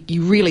together,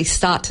 you really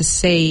start to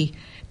see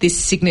this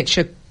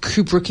signature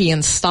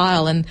Kubrickian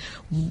style. And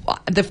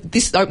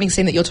this opening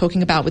scene that you're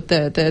talking about with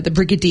the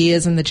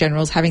brigadiers and the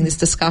generals having this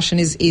discussion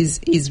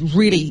is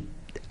really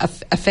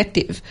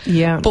effective.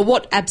 Yeah. But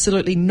what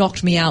absolutely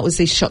knocked me out was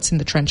these shots in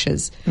the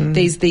trenches.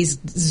 These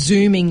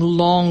zooming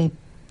long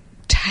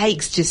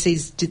takes, just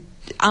these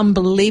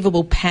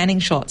unbelievable panning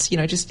shots,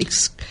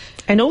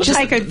 and all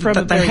taken from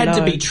a they very had low.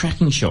 to be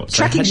tracking shots.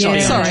 Tracking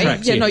shots,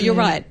 sorry. No, you're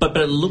right. But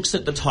it looks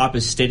at the type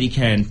of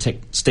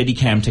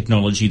Steadicam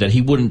technology that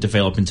he wouldn't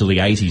develop until the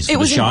 80s for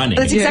The Shining.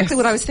 That's exactly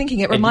what I was thinking.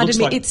 It reminded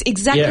me, it's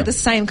exactly the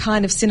same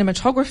kind of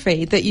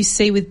cinematography that you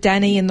see with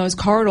Danny in those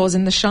corridors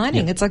in The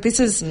Shining. It's like this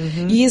is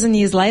years and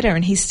years later,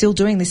 and he's still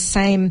doing this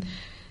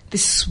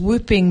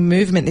swooping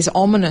movement, this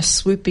ominous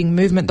swooping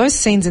movement. Those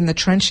scenes in the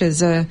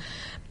trenches are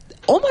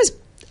almost...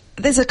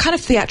 There's a kind of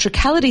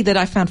theatricality that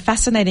I found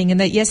fascinating, in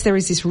that, yes, there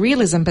is this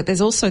realism, but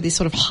there's also this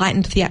sort of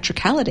heightened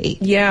theatricality.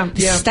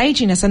 This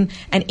staginess, and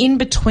in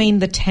between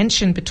the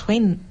tension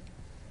between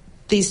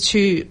these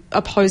two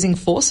opposing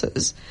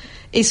forces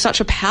is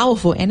such a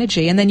powerful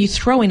energy. And then you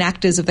throw in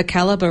actors of the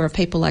caliber of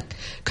people like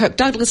Kirk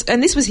Douglas,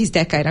 and this was his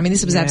decade. I mean,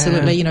 this was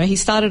absolutely, he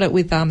started it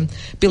with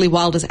Billy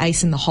Wilder's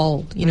Ace in the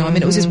Hole. I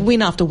mean, it was just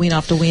win after win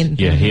after win.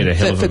 Yeah, he had a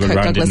hell of a good Kirk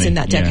run, Douglas didn't he? in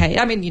that decade.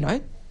 I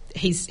mean,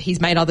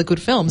 he's made other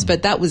good films,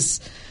 but that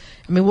was...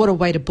 I mean, what a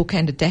way to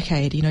bookend a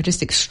decade,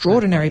 just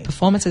extraordinary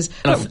performances.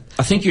 And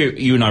I think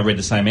you and I read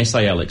the same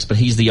essay, Alex, but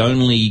he's the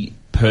only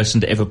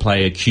person to ever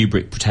play a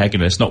Kubrick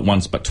protagonist, not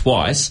once but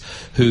twice,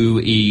 who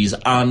is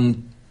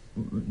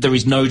there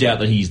is no doubt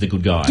that he's the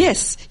good guy.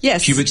 Yes.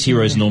 Kubrick's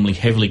heroes are normally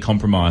heavily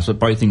compromised, but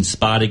both in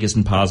Spartacus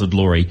and Paths of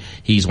Glory,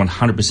 he's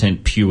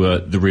 100% pure,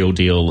 the real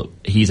deal.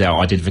 He's our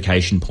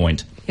identification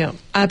point. Yeah,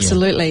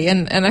 absolutely.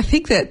 Yeah. And I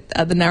think that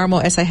the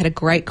Narramore essay had a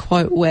great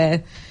quote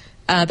where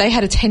they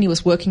had a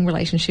tenuous working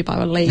relationship, I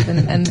believe,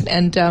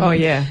 and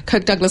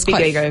Kirk Douglas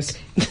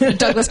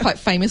Douglas quite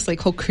famously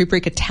called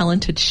Kubrick a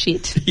talented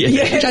shit,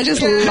 which I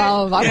just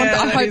love. I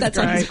hope that's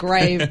on his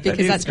grave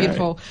because that's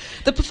beautiful.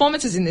 The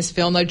performances in this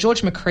film, though,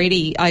 George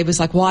McCready, I was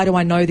like, why do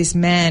I know this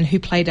man who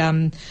played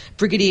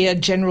Brigadier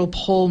General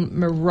Paul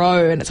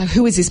Moreau? And it's like,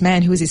 who is this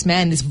man? Who is this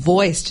man? This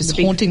voice just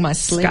haunting my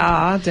sleep.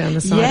 Scar down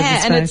the side of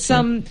his face.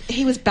 And it's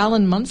he was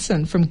Balin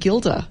Munson from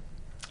Gilda.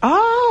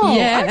 Oh,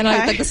 yeah, okay. And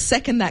like the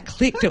second that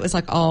clicked, it was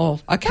like, oh,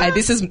 okay,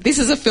 this is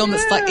a film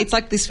that's like, it's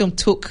like this film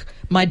took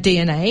my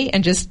DNA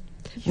and just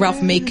Ralph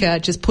Meeker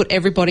just put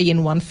everybody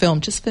in one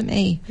film just for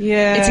me.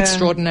 Yeah, it's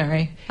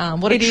extraordinary.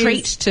 What a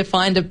treat to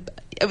find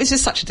it was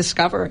just such a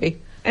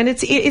discovery. And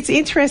it's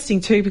interesting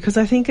too because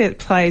I think it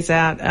plays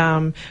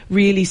out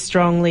really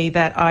strongly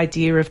that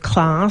idea of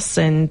class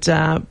and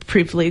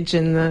privilege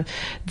and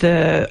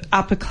the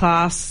upper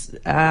class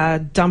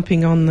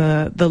dumping on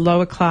the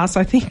lower class.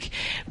 I think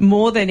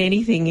more than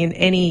anything in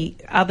any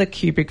other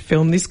Kubrick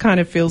film, this kind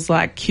of feels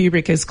like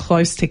Kubrick as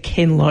close to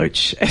Ken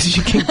Loach as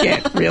you can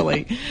get,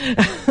 really,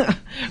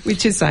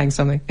 which is saying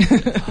something.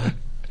 It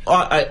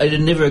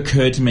had never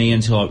occurred to me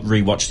until I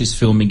rewatched this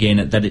film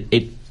again that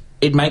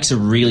it makes a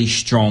really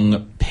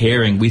strong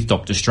pairing with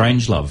Dr.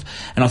 Strangelove.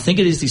 And I think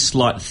it is this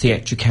slight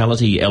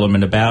theatricality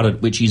element about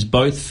it, which is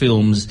both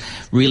films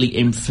really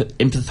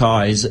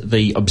empathise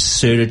the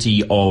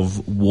absurdity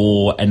of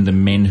war and the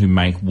men who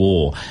make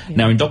war. Yeah.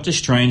 Now, in Dr.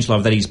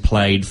 Strangelove, that is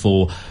played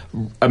for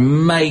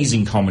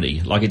amazing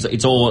comedy. Like,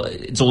 it's all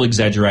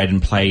exaggerated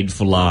and played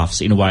for laughs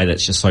in a way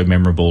that's just so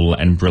memorable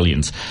and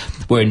brilliant.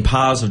 Where in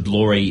Paths of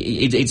Glory,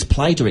 it's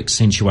played to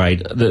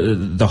accentuate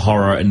the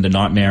horror and the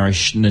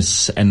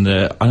nightmarishness and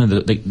the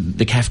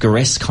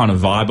Kafkaesque kind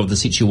of vibe of the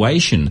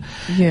situation.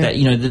 Yeah.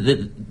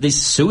 That,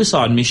 this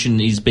suicide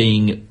mission is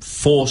being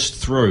forced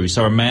through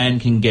so a man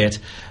can get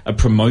a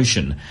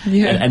promotion.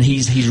 Yeah. And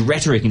his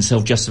rhetoric and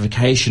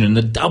self-justification and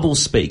the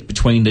double-speak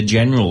between the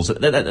generals.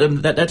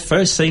 That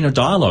first scene of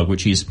dialogue,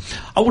 which is,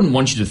 I wouldn't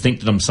want you to think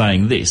that I'm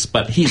saying this,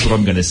 but here's what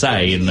I'm going to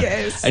say. And,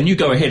 and you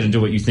go ahead and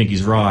do what you think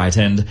is right.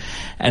 And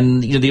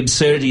the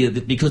absurdity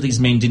that because these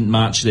men didn't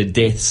march to their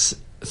deaths,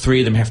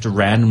 3 of them have to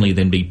randomly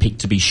then be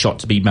picked to be shot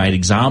to be made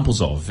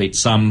examples of.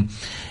 It's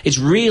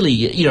really,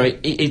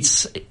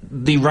 it's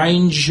the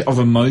range of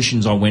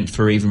emotions I went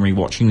through even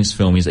rewatching this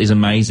film is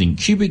amazing.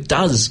 Kubrick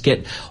does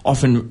get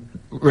often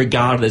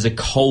regarded as a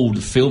cold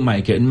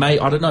filmmaker, and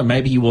I don't know,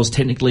 maybe he was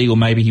technically or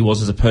maybe he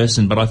was as a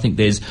person, but I think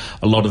there's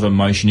a lot of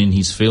emotion in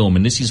his film,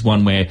 and this is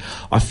one where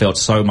I felt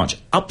so much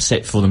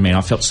upset for the men.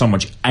 I felt so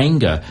much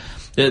anger.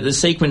 The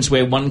sequence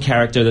where one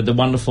character, the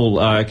wonderful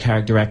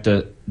character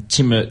actor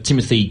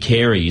Timothy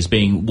Carey, is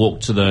being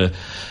walked to the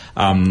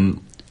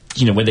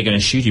where they're going to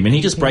shoot him, and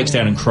he just breaks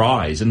down and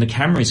cries, and the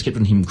camera is kept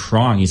on him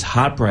crying. He's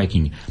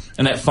heartbreaking.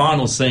 And that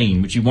final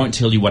scene, which you won't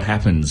tell you what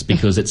happens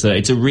because it's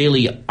a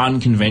really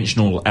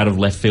unconventional, out of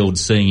left field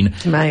scene,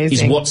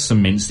 is what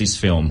cements this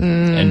film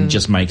and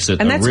just makes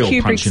it a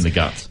real punch in the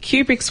gut.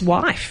 Kubrick's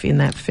wife in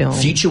that film,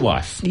 future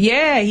wife.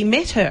 Yeah, he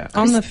met her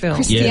on the film.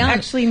 Christiane. Yeah.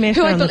 Actually met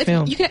her on the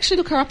film. You can actually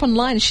look her up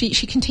online. She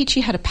can teach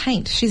you how to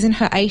paint. She's in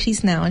her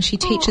 80s now, and she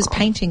teaches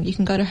painting. You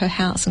can go to her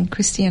house, and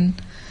Christiane.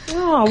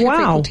 Oh,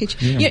 wow.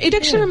 Yeah, it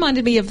actually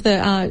reminded me of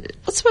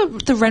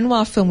the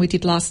Renoir film we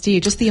did last year,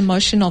 just the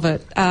emotion of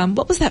it.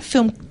 What was that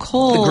film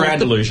called? The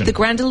Grand Illusion. The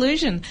Grand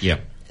Illusion. Yeah.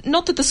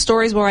 Not that the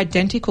stories were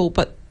identical,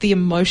 but the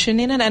emotion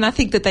in it. And I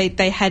think that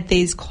they had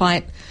these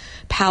quite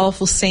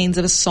powerful scenes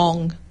of a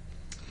song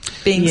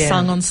being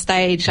sung on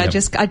stage. Yep.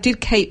 I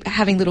did keep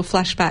having little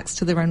flashbacks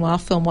to the Renoir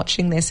film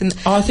watching this, and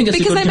I think it's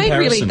because a good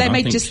comparison. they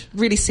made just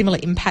really similar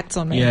impacts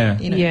on me. Yeah,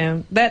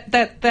 yeah.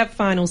 That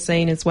final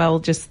scene as well,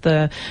 just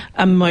the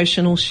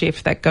emotional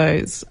shift that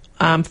goes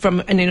from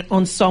an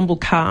ensemble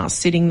cast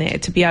sitting there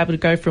to be able to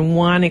go from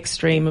one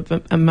extreme of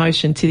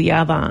emotion to the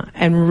other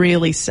and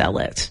really sell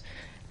it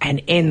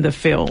and end the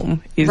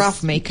film is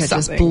Ralph Meeker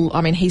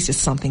something. He's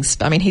just something.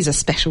 He's a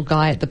special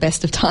guy at the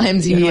best of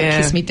times. Like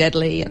Kiss Me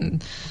Deadly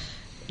and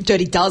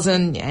Dirty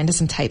Dozen,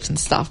 Anderson Tapes and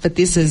stuff, but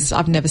this is,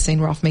 I've never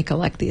seen Ralph Meeker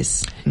like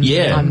this.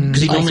 Yeah,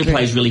 because he normally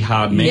plays really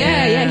hard men.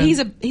 Yeah, he's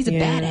a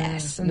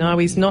badass. No,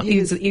 he's not. He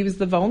was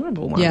the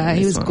vulnerable one. Yeah,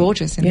 he was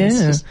gorgeous in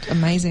this. Just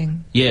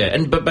amazing. Yeah,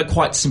 but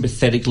quite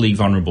sympathetically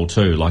vulnerable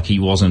too. Like he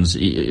wasn't.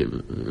 He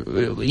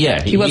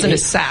wasn't a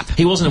sap.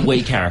 He wasn't a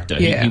weak character.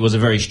 He was a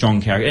very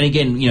strong character. And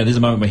again, there's a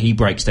moment where he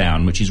breaks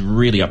down, which is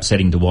really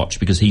upsetting to watch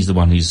because he's the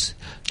one who's.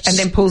 And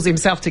then pulls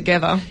himself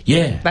together.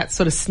 Yeah. That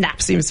sort of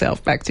snaps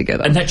himself back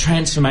together. And that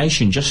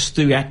transformation, just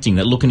through acting,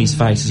 that look in his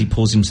face as he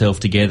pulls himself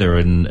together,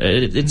 and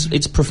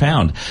it's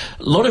profound.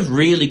 A lot of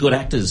really good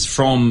actors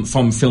from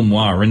film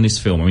noir are in this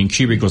film. I mean,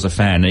 Kubrick was a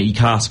fan. He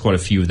cast quite a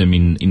few of them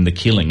in The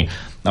Killing.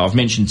 Now, I've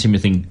mentioned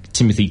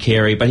Timothy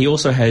Carey, but he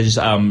also has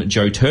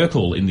Joe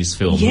Turkel in this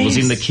film, who was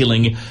in The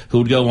Killing, who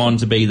would go on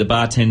to be the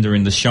bartender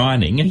in The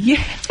Shining.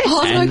 Yeah.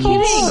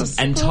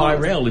 And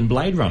Tyrell in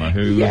Blade Runner,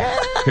 who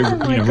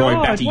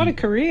Roy Batty. What a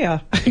career.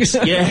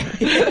 Yeah.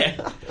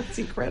 It's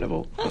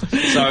incredible.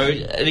 So,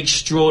 an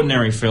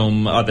extraordinary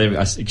film.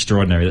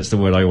 Extraordinary, that's the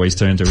word I always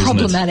turn to,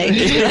 Problematic.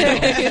 Isn't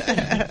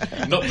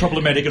it? Not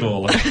problematic at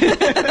all.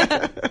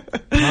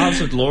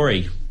 Paths of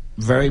Glory.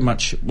 Very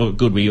much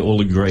good. We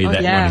all agree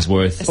that one is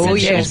worth. Is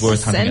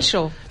worth hunting.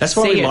 Essential. That's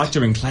why we like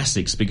doing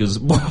classics, because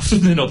more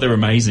often than not they're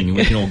amazing and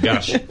we can all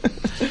gush.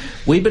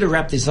 We better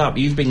wrap this up.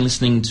 You've been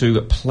listening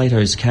to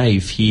Plato's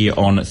Cave here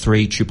on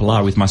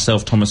 3RRR with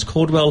myself, Thomas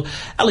Caldwell,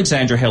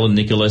 Alexandra Helen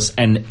Nicholas,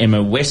 and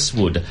Emma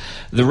Westwood.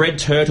 The Red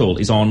Turtle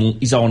is on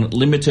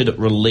limited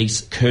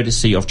release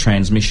courtesy of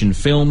Transmission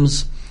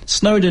Films.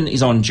 Snowden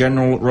is on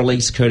general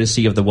release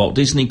courtesy of the Walt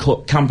Disney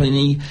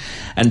Company,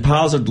 and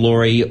Paths of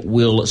Glory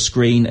will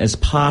screen as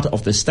part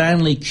of the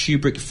Stanley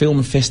Kubrick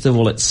Film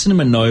Festival at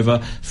Cinema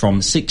Nova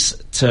from 6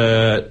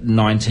 to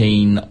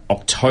 19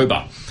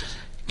 October.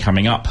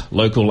 Coming up,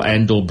 local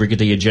and/or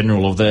Brigadier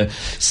General of the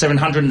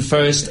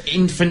 701st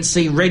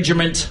Infantry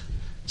Regiment,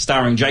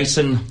 starring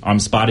Jason. I'm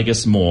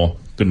Spartacus Moore.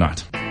 Good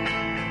night.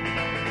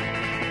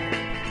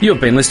 You've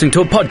been listening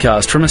to a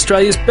podcast from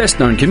Australia's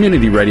best-known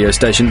community radio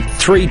station,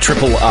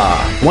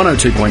 3RRR,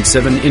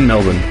 102.7 in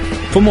Melbourne.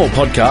 For more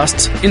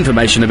podcasts,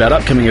 information about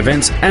upcoming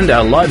events and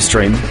our live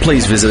stream,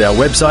 please visit our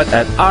website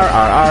at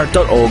rrr.org.au.